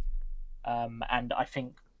championship. And I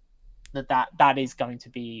think that is going to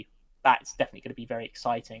be, that's definitely going to be very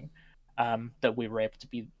exciting, that we were able to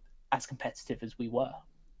be as competitive as we were.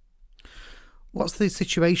 What's the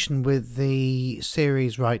situation with the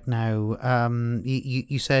series right now?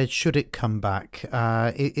 You said, should it come back?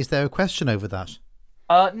 Is there a question over that?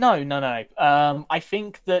 No. I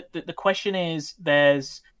think that the question is,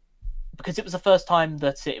 because it was the first time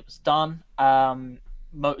that it was done,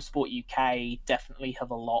 Motorsport UK definitely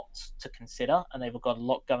have a lot to consider, and they've got a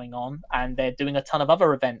lot going on, and they're doing a ton of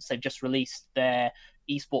other events. They've just released their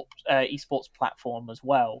esports platform as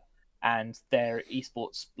well, and their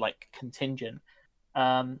esports contingent.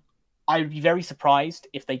 I would be very surprised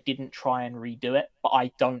if they didn't try and redo it, but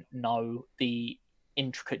I don't know the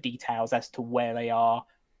intricate details as to where they are,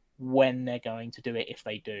 when they're going to do it, if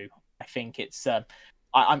they do. I think it's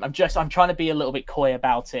I'm trying to be a little bit coy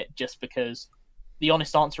about it, just because the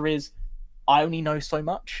honest answer is I only know so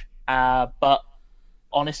much. But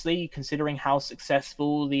honestly, considering how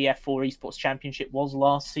successful the F4 Esports Championship was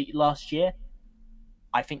last year,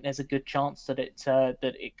 I think there's a good chance that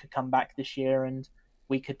it could come back this year, and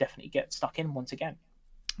we could definitely get stuck in once again.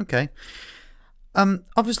 Okay.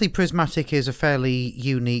 Obviously, Prismatic is a fairly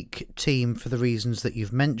unique team for the reasons that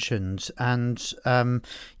you've mentioned, and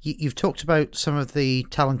you've talked about some of the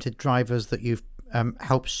talented drivers that you've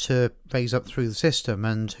helps to raise up through the system,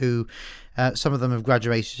 and who some of them have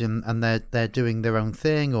graduated and they're doing their own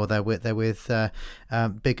thing, or they're with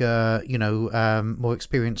bigger, more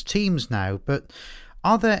experienced teams now. But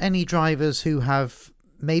are there any drivers who have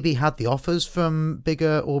maybe had the offers from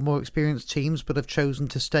bigger or more experienced teams but have chosen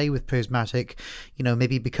to stay with Prismatic,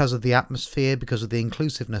 maybe because of the atmosphere, because of the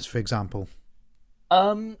inclusiveness, for example?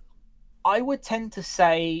 I would tend to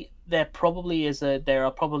say there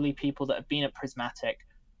are probably people that have been at Prismatic,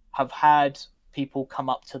 have had people come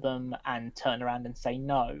up to them and turn around and say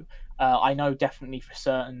no. I know definitely for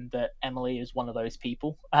certain that Emily is one of those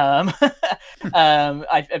people. I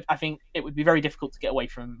think it would be very difficult to get away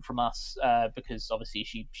from us because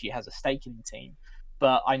obviously she has a stake in the team.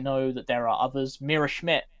 But I know that there are others. Mira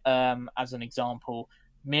Schmidt, as an example.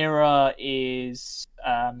 Mira is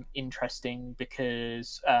interesting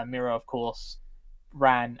because Mira, of course,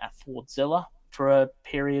 ran at Fordzilla for a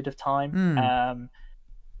period of time.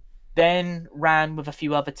 Then ran with a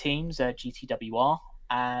few other teams, GTWR,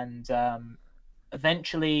 and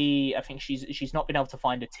eventually, I think she's not been able to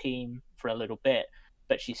find a team for a little bit,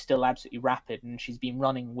 but she's still absolutely rapid, and she's been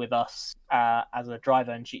running with us as a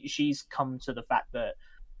driver, and she's come to the fact that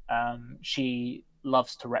she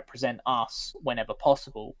loves to represent us whenever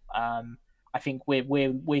possible. I think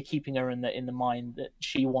we're keeping her in the mind that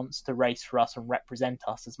she wants to race for us and represent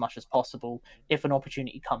us as much as possible. If an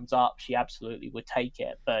opportunity comes up, she absolutely would take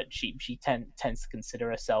it, but she tends to consider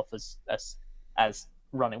herself as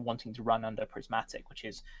wanting to run under Prismatic, which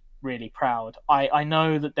is really proud. I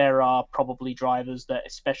know that there are probably drivers that,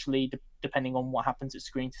 especially depending on what happens at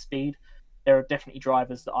Screen to Speed, there are definitely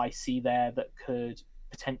drivers that I see there that could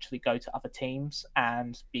potentially go to other teams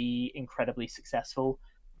and be incredibly successful.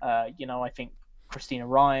 I think Christina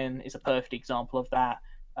Ryan is a perfect example of that.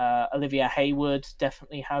 Olivia Hayward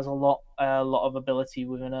definitely has a lot of ability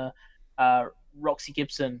within her. Roxy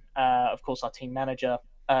Gibson, of course, our team manager,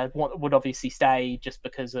 would obviously stay just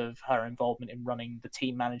because of her involvement in running the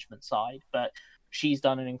team management side. But she's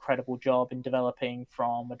done an incredible job in developing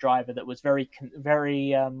from a driver that was very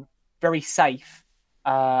safe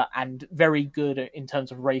and very good in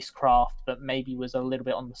terms of racecraft, but maybe was a little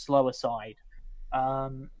bit on the slower side.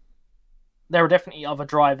 There are definitely other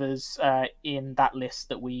drivers in that list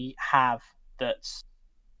that we have that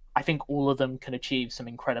I think all of them can achieve some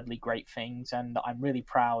incredibly great things, and I'm really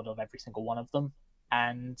proud of every single one of them.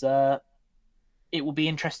 And it will be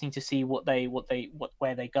interesting to see where they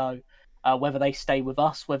go, whether they stay with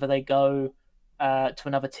us, whether they go to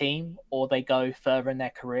another team, or they go further in their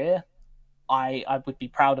career. I would be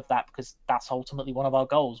proud of that because that's ultimately one of our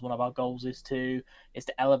goals. One of our goals is to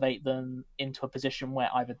elevate them into a position where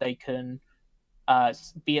either they can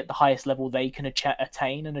be at the highest level they can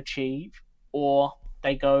attain and achieve, or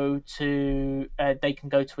they can go to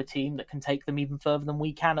a team that can take them even further than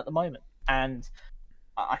we can at the moment. And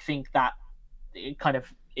I think that it kind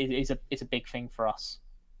of is a big thing for us.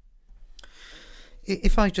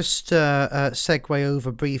 If I just segue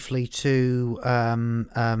over briefly to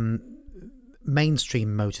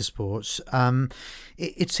mainstream motorsports,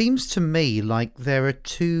 it seems to me like there are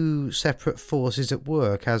two separate forces at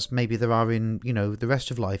work, as maybe there are in the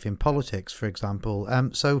rest of life, in politics, for example.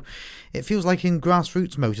 So it feels like in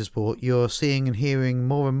grassroots motorsport you're seeing and hearing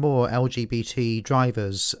more and more LGBT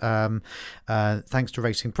drivers, thanks to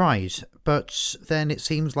Racing Pride. But then it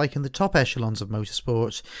seems like in the top echelons of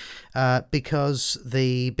motorsport, because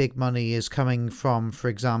the big money is coming from, for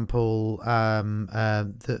example,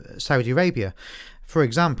 the Saudi Arabia. For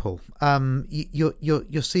example,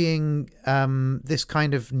 you're seeing this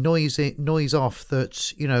kind of noise off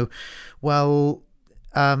that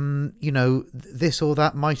this or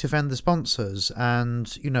that might offend the sponsors, and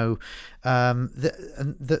the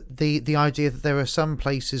idea that there are some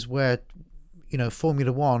places where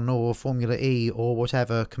Formula One or Formula E or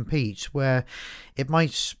whatever compete where it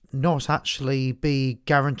might not actually be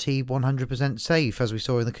guaranteed 100% safe, as we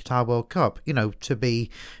saw in the Qatar World Cup, to be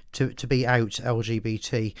out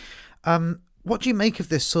LGBT. What do you make of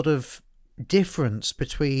this sort of difference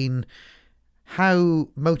between how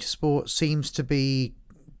motorsport seems to be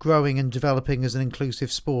growing and developing as an inclusive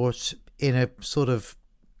sport in a sort of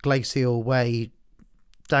glacial way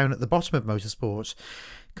down at the bottom of motorsport,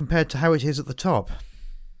 compared to how it is at the top?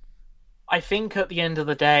 I think at the end of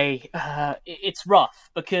the day, it's rough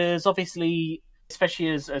because obviously, especially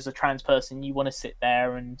as a trans person, you want to sit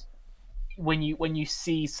there and when you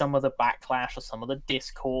see some of the backlash or some of the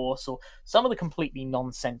discourse or some of the completely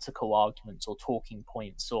nonsensical arguments or talking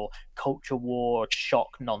points or culture war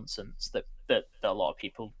shock nonsense that a lot of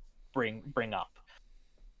people bring up,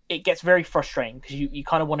 it gets very frustrating because you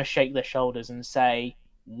kind of want to shake their shoulders and say,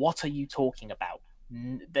 what are you talking about?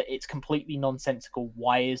 That it's completely nonsensical.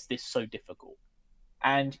 Why is this so difficult?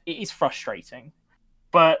 And it is frustrating.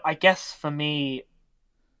 But I guess for me,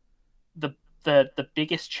 the the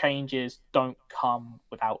biggest changes don't come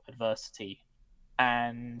without adversity,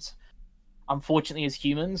 and unfortunately, as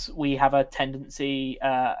humans, we have a tendency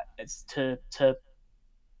to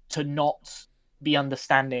not be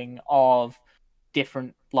understanding of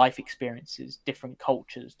different life experiences, different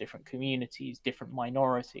cultures, different communities, different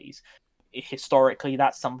minorities. Historically,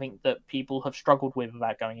 that's something that people have struggled with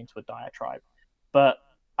without going into a diatribe. But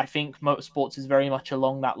I think motorsports is very much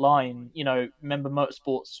along that line. You know, remember,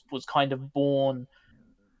 motorsports was kind of born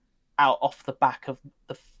out off the back of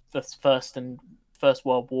the first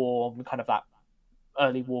World War, and kind of that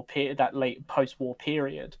early war period, that late post-war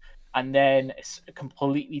period, and then it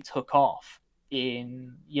completely took off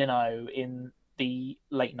in in the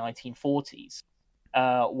late 1940s,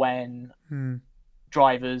 when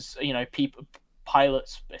drivers, people,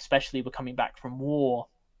 pilots especially, were coming back from war,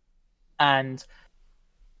 and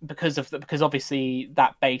because obviously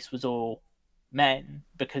that base was all men,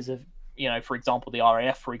 because of, for example, the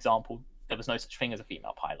RAF, for example, there was no such thing as a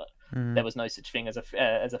female pilot. There was no such thing as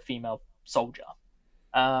a female soldier.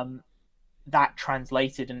 That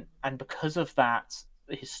translated, and because of that,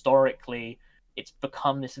 historically, it's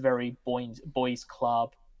become this very boys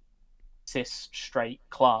club, cis straight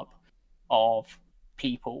club of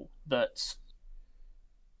people that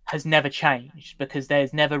has never changed, because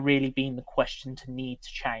there's never really been the question to need to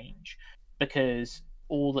change, because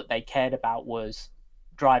all that they cared about was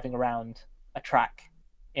driving around a track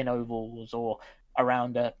in ovals or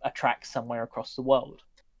around a track somewhere across the world.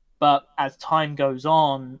 But as time goes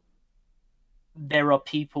on, there are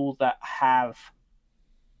people that have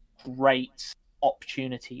great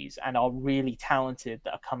opportunities and are really talented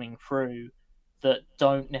that are coming through, that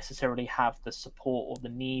don't necessarily have the support or the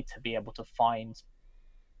need to be able to find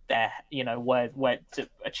their, where to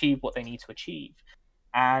achieve what they need to achieve.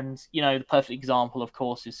 And the perfect example, of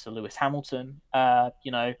course, is Sir Lewis Hamilton. That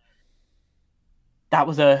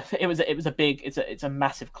was it's a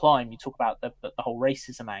massive climb. You talk about the whole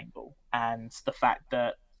racism angle, and the fact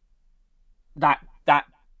that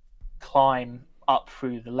climb up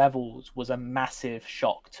through the levels was a massive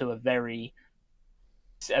shock to a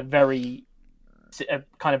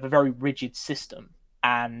kind of a very rigid system.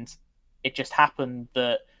 And it just happened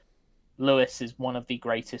that Lewis is one of the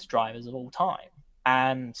greatest drivers of all time.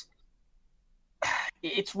 And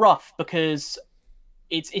it's rough, because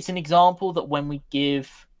it's an example that when we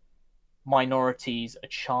give minorities a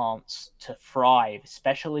chance to thrive,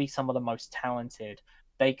 especially some of the most talented,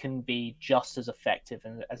 they can be just as effective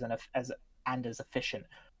and as efficient.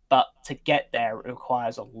 But to get there, it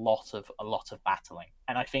requires a lot of battling.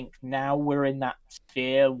 And I think now we're in that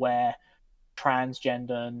sphere where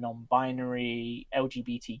transgender, non-binary,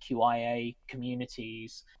 LGBTQIA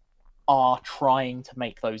communities are trying to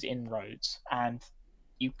make those inroads, and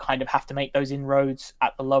you kind of have to make those inroads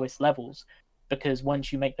at the lowest levels, because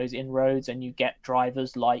once you make those inroads and you get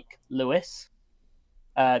drivers like Lewis,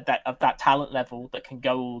 that talent level, that can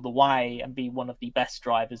go all the way and be one of the best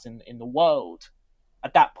drivers in the world,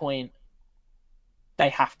 at that point they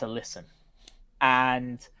have to listen.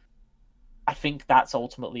 And I think that's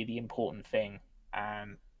ultimately the important thing.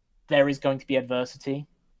 There is going to be adversity.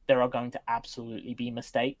 There are going to absolutely be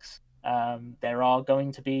mistakes. There are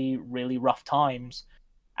going to be really rough times,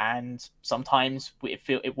 and sometimes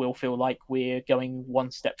it will feel like we're going one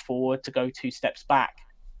step forward to go two steps back.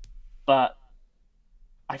 But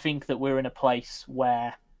I think that we're in a place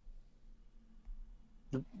where,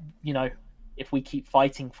 if we keep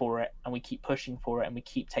fighting for it, and we keep pushing for it, and we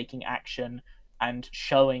keep taking action and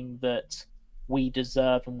showing that we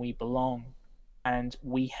deserve and we belong, and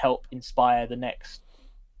we help inspire the next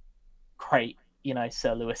great,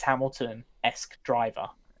 Sir Lewis Hamilton-esque driver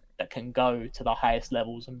that can go to the highest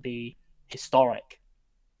levels and be historic,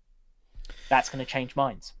 that's going to change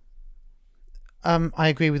minds. I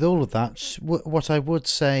agree with all of that. What I would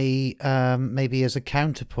say, maybe as a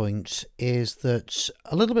counterpoint, is that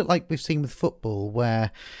a little bit like we've seen with football, where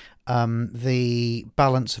the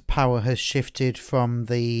balance of power has shifted from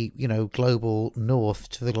the global north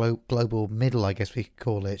to the global middle, I guess we could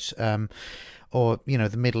call it, or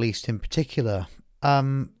the Middle East in particular.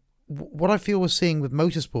 What I feel we're seeing with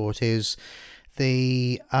motorsport is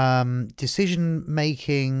the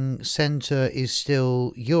decision-making centre is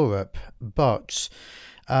still Europe, but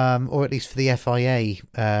or at least for the FIA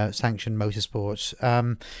sanctioned motorsport,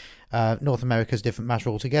 North America's a different matter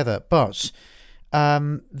altogether. But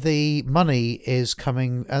the money is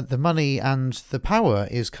coming, the money and the power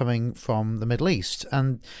is coming from the Middle East,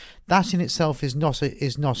 and that in itself is not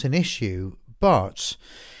an issue, but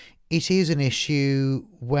it is an issue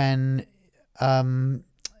when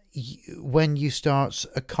you start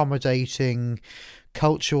accommodating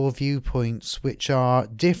cultural viewpoints which are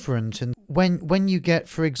different, and when you get,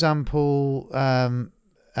 for example,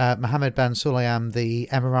 Mohammed bin Sulayem, the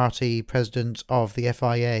Emirati president of the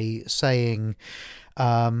FIA, saying,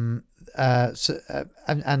 and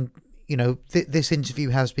this interview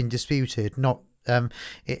has been disputed.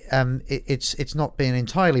 It's not been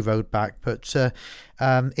entirely rowed back, but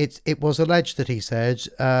it was alleged that he said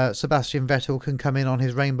Sebastian Vettel can come in on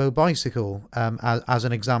his rainbow bicycle, as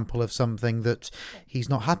an example of something that he's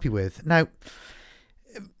not happy with. Now,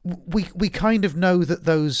 we kind of know that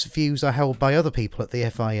those views are held by other people at the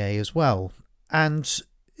FIA as well, and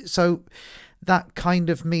so that kind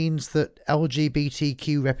of means that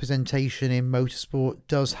LGBTQ representation in motorsport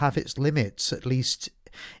does have its limits, at least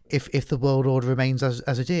if the world order remains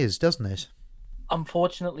as it is, doesn't it?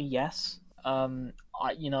 Unfortunately, yes. I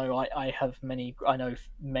know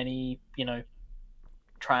many,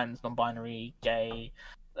 trans, non-binary, gay,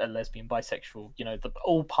 lesbian, bisexual,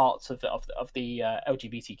 all parts of the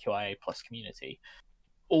LGBTQIA plus community,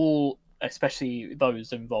 all, especially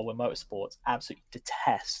those involved in motorsports, absolutely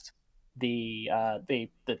detest the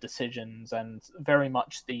decisions, and very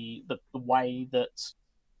much the way that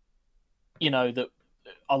that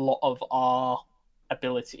a lot of our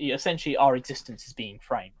ability, essentially our existence, is being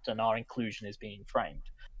framed and our inclusion is being framed.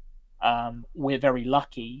 We're very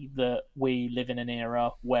lucky that we live in an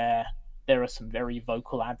era where there are some very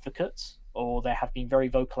vocal advocates, or there have been very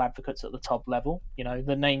vocal advocates at the top level.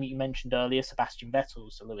 The name you mentioned earlier, Sebastian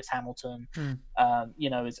Vettel, Sir Lewis Hamilton, as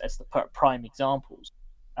the prime examples.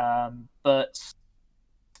 But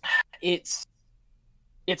it's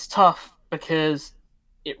tough, because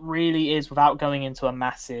it really is, without going into a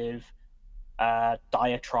massive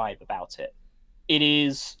diatribe about it. It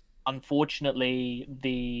is,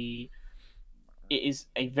 unfortunately, it is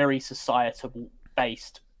a very societal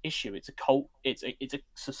based issue. It's a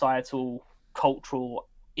societal, cultural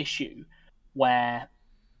issue where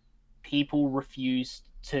people refuse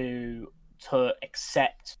to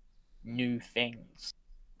accept new things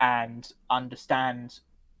and understand,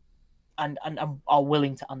 and are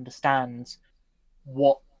willing to understand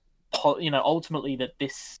what, ultimately, that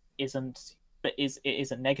this isn't, but it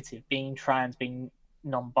is a negative. Being trans, being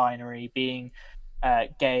non-binary, being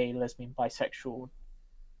gay, lesbian, bisexual,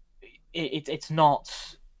 it's not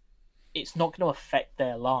going to affect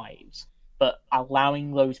their lives, but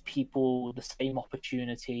allowing those people the same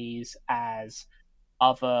opportunities as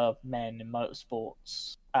other men in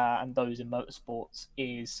motorsports, and those in motorsports,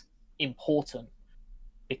 is important,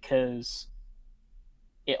 because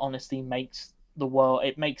it honestly makes the world,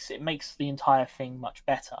 it makes the entire thing much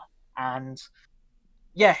better. And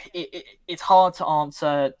yeah, it's hard to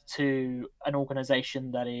answer to an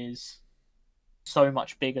organization that is so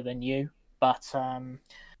much bigger than you, but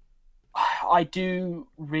I do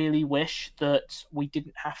really wish that we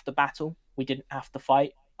didn't have to battle, we didn't have to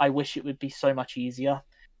fight. I wish it would be so much easier,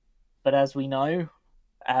 but as we know,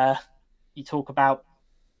 you talk about,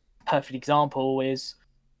 perfect example is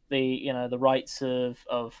the rights of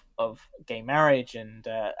gay marriage, and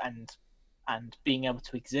being able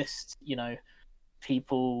to exist.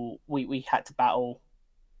 People, we had to battle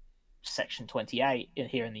Section 28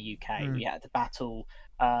 here in the UK. We had to battle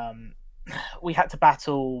we had to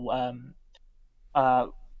battle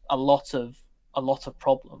a lot of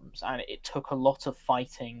problems, and it took a lot of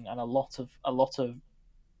fighting and a lot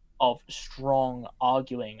of strong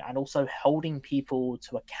arguing, and also holding people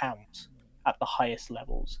to account at the highest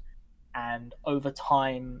levels. And over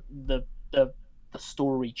time, the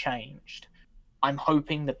story changed. I'm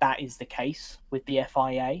hoping that is the case with the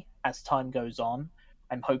FIA as time goes on.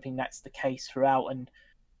 I'm hoping that's the case throughout. And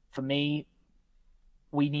for me,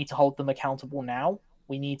 we need to hold them accountable now.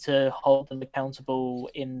 We need to hold them accountable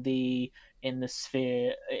in the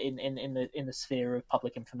sphere in the sphere of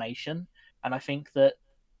public information. And I think that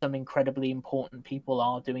some incredibly important people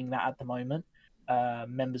are doing that at the moment.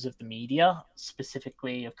 Members of the media,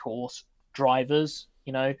 specifically, of course, drivers.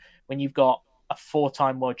 When you've got a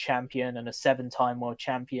 4-time world champion and a 7-time world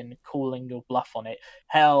champion calling your bluff on it,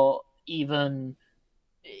 hell, even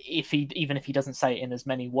if he doesn't say it in as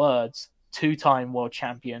many words, 2-time world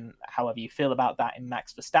champion, however you feel about that, in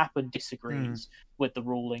Max Verstappen, disagrees with the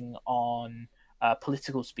ruling on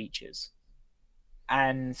political speeches,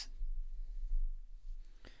 and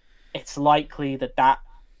it's likely that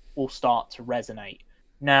will start to resonate.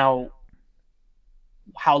 Now,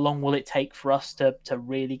 How long will it take for us to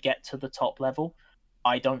really get to the top level?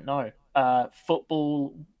 I don't know.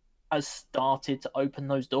 Football has started to open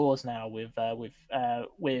those doors now with a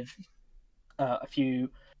few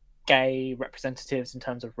gay representatives in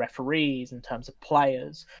terms of referees, in terms of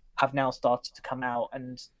players, have now started to come out,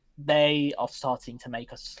 and they are starting to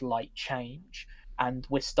make a slight change. And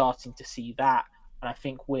we're starting to see that. And I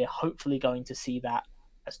think we're hopefully going to see that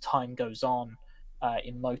as time goes on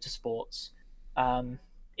in motorsports.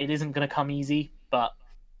 It isn't going to come easy, but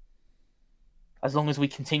as long as we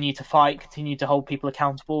continue to fight, continue to hold people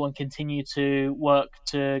accountable, and continue to work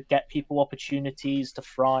to get people opportunities to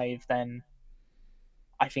thrive, then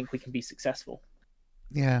I think we can be successful.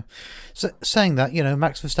 Yeah. So saying that,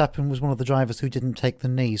 Max Verstappen was one of the drivers who didn't take the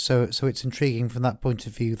knee, so it's intriguing from that point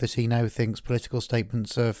of view that he now thinks political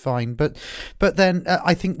statements are fine. But then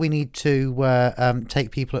I think we need to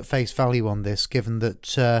take people at face value on this, given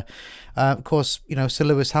that, of course, Sir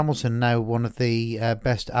Lewis Hamilton, now one of the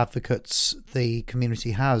best advocates the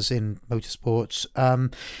community has in motorsports,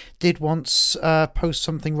 did once post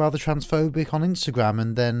something rather transphobic on Instagram,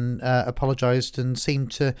 and then apologised and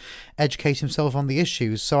seemed to educate himself on the issue.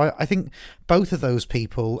 So I think both of those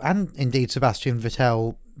people, and indeed Sebastian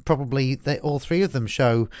Vettel, probably all three of them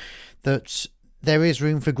show that there is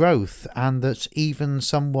room for growth, and that even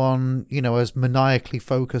someone, as maniacally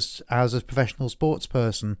focused as a professional sports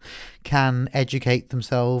person can educate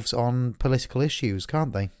themselves on political issues,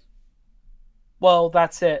 can't they? Well,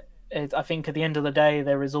 that's it. I think at the end of the day,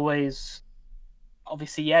 there is always,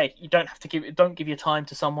 obviously, you don't give your time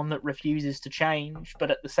to someone that refuses to change, but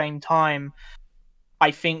at the same time, I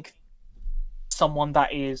think someone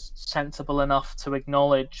that is sensible enough to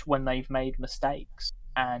acknowledge when they've made mistakes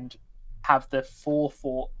and have the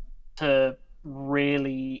forethought to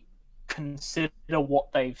really consider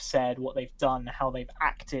what they've said, what they've done, how they've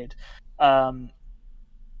acted. Honestly,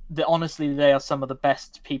 they are some of the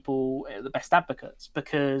best people, the best advocates,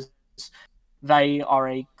 because they are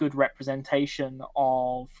a good representation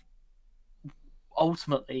of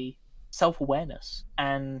ultimately self-awareness.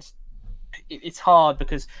 And it's hard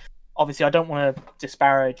because obviously I don't want to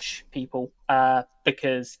disparage people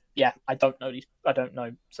because I don't know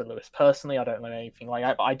Sir Lewis personally. I don't know anything like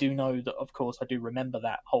that, but I do know that, of course, I do remember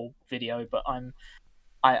that whole video. But I'm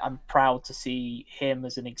proud to see him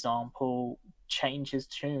as an example change his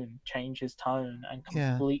tune, change his tone, and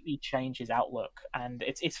completely change his outlook. And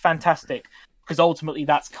it's fantastic, because ultimately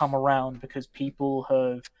that's come around because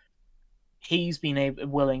he's been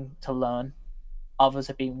willing to learn. Others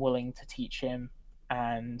have been willing to teach him,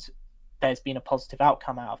 and there's been a positive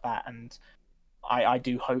outcome out of that. And I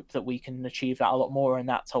do hope that we can achieve that a lot more, and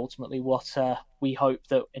that's ultimately what we hope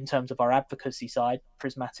that, in terms of our advocacy side,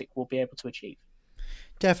 Prismatic will be able to achieve.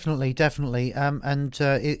 Definitely. It's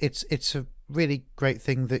a really great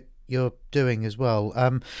thing that you're doing as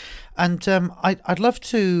well. I'd love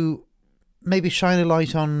to maybe shine a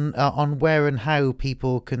light on where and how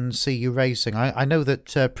people can see you racing. I know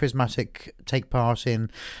that Prismatic take part in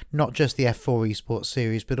not just the F4 esports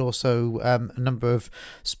series, but also a number of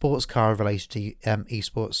sports car related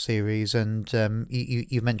esports series. And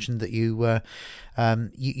you mentioned that you've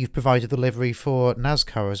provided the livery for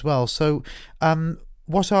NASCAR as well. So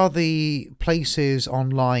what are the places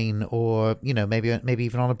online, or maybe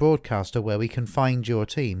even on a broadcaster, where we can find your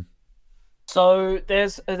team? So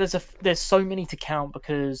there's so many to count,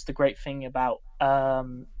 because the great thing about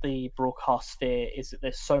the broadcast sphere is that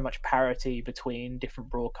there's so much parity between different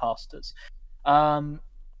broadcasters.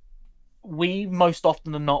 We most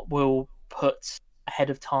often than not will put ahead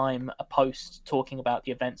of time a post talking about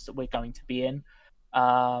the events that we're going to be in,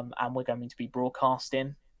 and we're going to be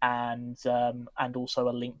broadcasting, and also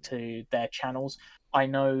a link to their channels. I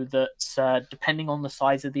know that depending on the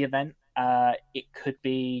size of the event, it could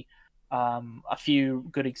be. A few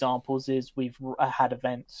good examples is we've had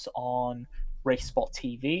events on RaceSpot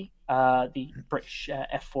TV, the British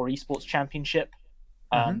F4 Esports Championship.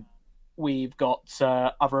 We've got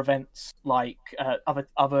other events like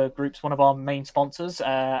other groups. One of our main sponsors,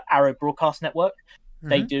 Arrow Broadcast Network,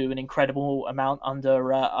 they do an incredible amount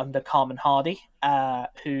under Carmen Hardy,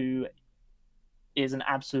 who is an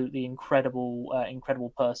absolutely incredible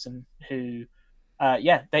person who.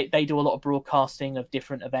 They do a lot of broadcasting of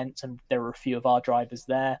different events, and there are a few of our drivers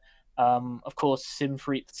there. Of course,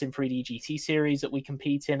 Sim3D GT series that we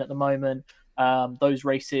compete in at the moment. Those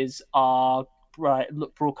races are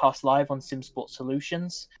broadcast live on SimSport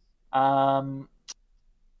Solutions.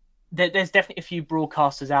 There's definitely a few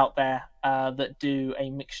broadcasters out there that do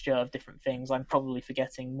a mixture of different things. I'm probably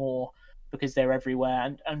forgetting more because they're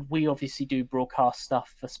everywhere, and we obviously do broadcast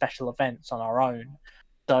stuff for special events on our own.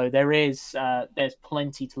 So there's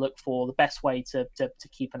plenty to look for. The best way to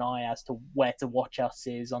keep an eye as to where to watch us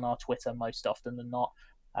is on our Twitter most often than not.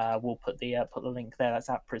 We'll put the link there. That's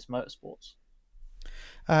at Prizm Motorsports.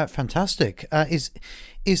 Fantastic. Is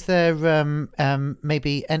there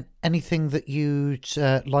maybe anything that you'd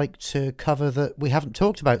like to cover that we haven't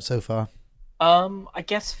talked about so far? I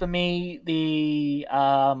guess for me,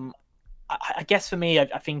 I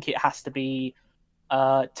think it has to be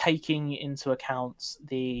taking into account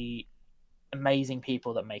the amazing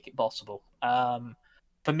people that make it possible.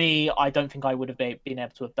 For me, I don't think I would have been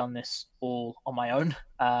able to have done this all on my own.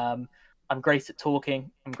 I'm great at talking.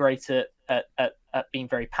 I'm great at being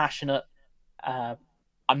very passionate. I'm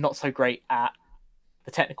not so great at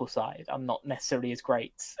the technical side. I'm not necessarily as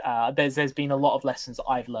great. There's been a lot of lessons that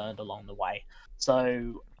I've learned along the way.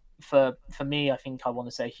 So for me, I think I want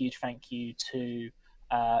to say a huge thank you to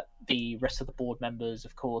the rest of the board members,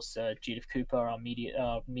 of course, Judith Cooper, our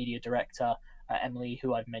media director, Emily,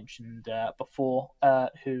 who I've mentioned before,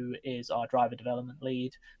 who is our driver development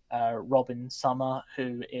lead, Robin Summer,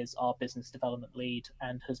 who is our business development lead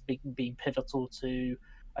and has been pivotal to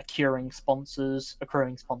accruing sponsors,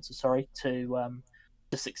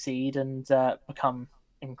 to succeed and become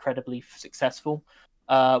incredibly successful.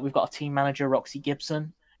 We've got a team manager, Roxy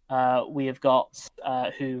Gibson. We have got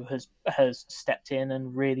who has stepped in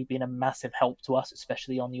and really been a massive help to us,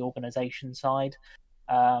 especially on the organisation side.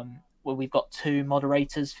 We've got two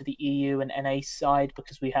moderators for the EU and NA side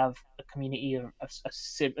because we have a community of a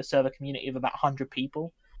server community of about 100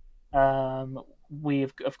 people.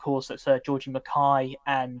 We've of course that's Georgie Mackay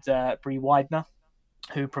and Bree Widener,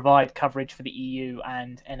 who provide coverage for the EU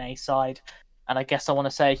and NA side. And I guess I want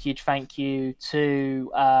to say a huge thank you to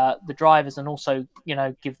the drivers and also,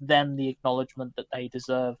 give them the acknowledgement that they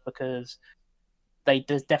deserve because they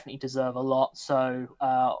definitely deserve a lot. So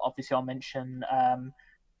obviously I'll mention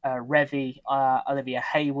Revi, Olivia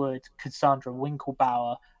Hayward, Cassandra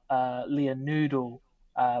Winklebauer, Leah Noodle.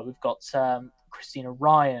 We've got Christina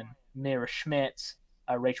Ryan, Mira Schmidt,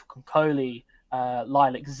 Rachel Concoli,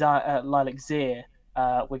 Lilac Zier.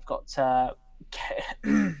 We've got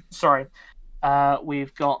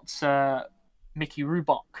we've got Mickey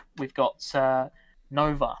Rubok. We've got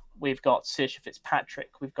Nova. We've got Saoirse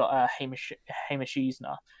Fitzpatrick. We've got Hamish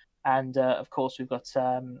Eisner, and of course we've got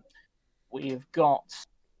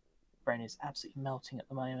brain is absolutely melting at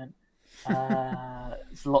the moment.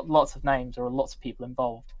 There's lots of names or lots of people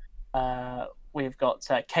involved. We've got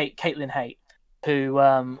Caitlin Haight, who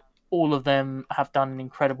all of them have done an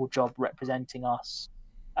incredible job representing us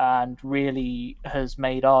and really has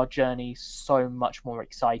made our journey so much more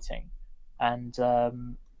exciting. And I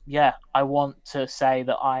want to say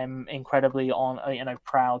that I'm incredibly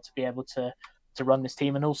proud to be able to run this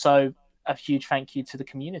team, and also a huge thank you to the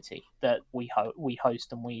community that we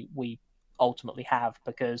host and we ultimately have,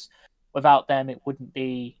 because without them it wouldn't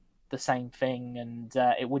be the same thing and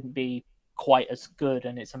it wouldn't be quite as good,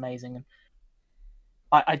 and it's amazing. And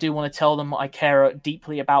I do want to tell them I care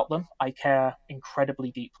deeply about them. I care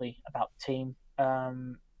incredibly deeply about the team.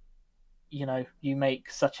 You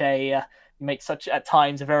make such at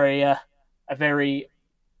times a very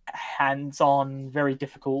hands-on, very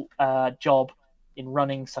difficult job in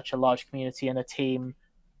running such a large community and a team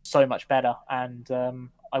so much better. And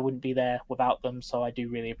I wouldn't be there without them, so I do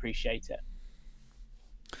really appreciate it.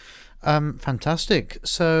 Fantastic.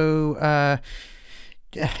 So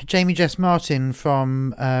Jamie Jess Martin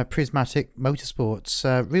from Prismatic Motorsports.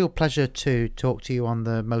 Real pleasure to talk to you on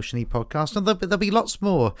the Motion E podcast. And there'll be lots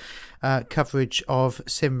more coverage of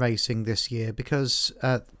sim racing this year, because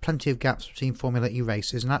plenty of gaps between Formula E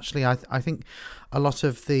races. And actually, I think a lot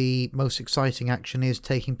of the most exciting action is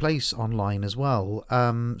taking place online as well.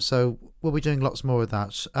 So we'll be doing lots more of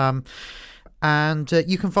that. And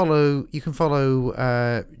you can follow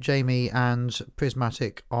Jamie and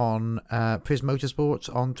Prismatic on Prizm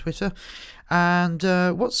Motorsport on Twitter. And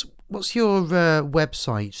what's your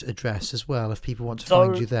website address as well, if people want to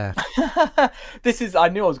find you there? I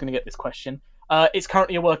knew I was going to get this question. It's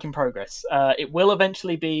currently a work in progress. It will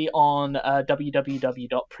eventually be on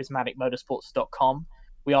www.prismaticmotorsports.com.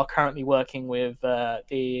 We are currently working with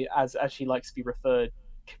as she likes to be referred,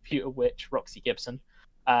 computer witch Roxy Gibson,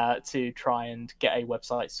 to try and get a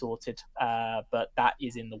website sorted, but that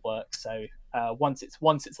is in the works. So once it's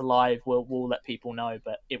alive, we'll let people know.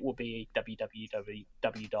 But it will be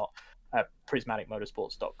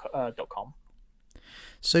www.prismaticmotorsports.com.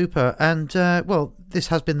 Super. And this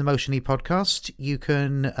has been the Motion E podcast. You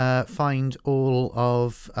can find all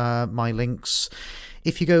of my links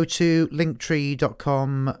if you go to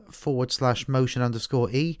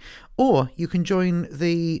linktree.com/motion_e, or you can join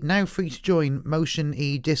the now free to join Motion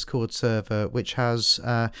E Discord server, which has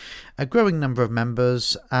a growing number of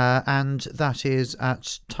members, and that is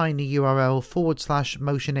at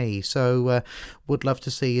tinyurl/Motion E. So would love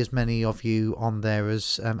to see as many of you on there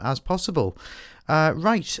as possible.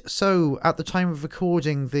 Right, so at the time of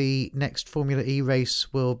recording, the next Formula E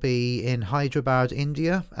race will be in Hyderabad,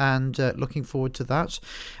 India, and looking forward to that.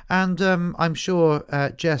 And I'm sure,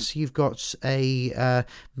 Jess, you've got a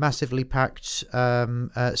massively packed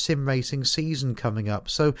sim racing season coming up.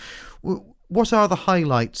 So what are the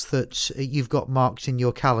highlights that you've got marked in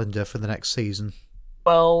your calendar for the next season?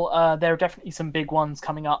 Well, there are definitely some big ones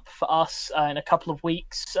coming up for us in a couple of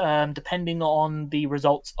weeks. Depending on the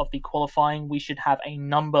results of the qualifying, we should have a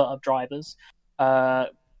number of drivers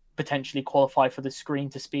potentially qualify for the Screen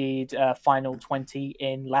to Speed Final 20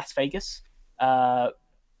 in Las Vegas for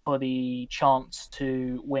the chance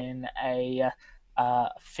to win a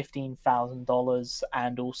 $15,000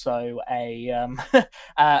 and also a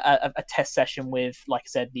test session with, like I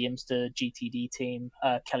said, the IMSA GTD team,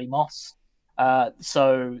 Kelly Moss.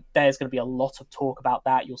 So there's going to be a lot of talk about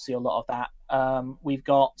that. You'll see a lot of that. We've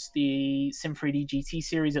got the Sim3D GT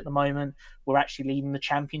series at the moment. We're actually leading the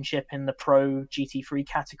championship in the Pro GT3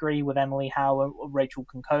 category with Emily Howe and Rachel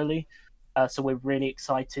Concoli. So we're really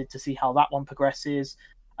excited to see how that one progresses.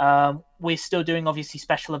 We're still doing, obviously,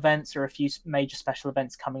 special events. There are a few major special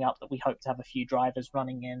events coming up that we hope to have a few drivers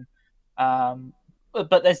running in.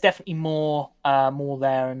 But there's definitely more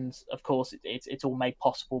there, and of course it's all made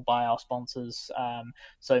possible by our sponsors.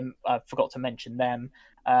 So I forgot to mention them: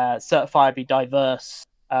 Certifiably Diverse,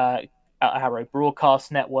 Arrow Broadcast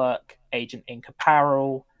Network, Agent Ink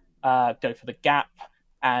Apparel, Go for the Gap,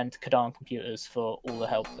 and Kadan Computers for all the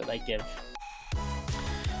help that they give.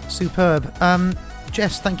 Superb.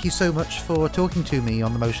 Jess, thank you so much for talking to me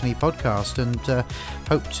on the Motion E podcast, and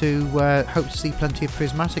hope to see plenty of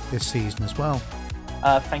Prismatic this season as well.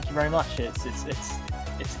 Thank you very much. It's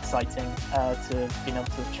exciting to be able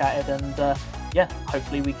to have chatted, and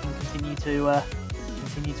hopefully we can continue to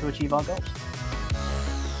achieve our goals.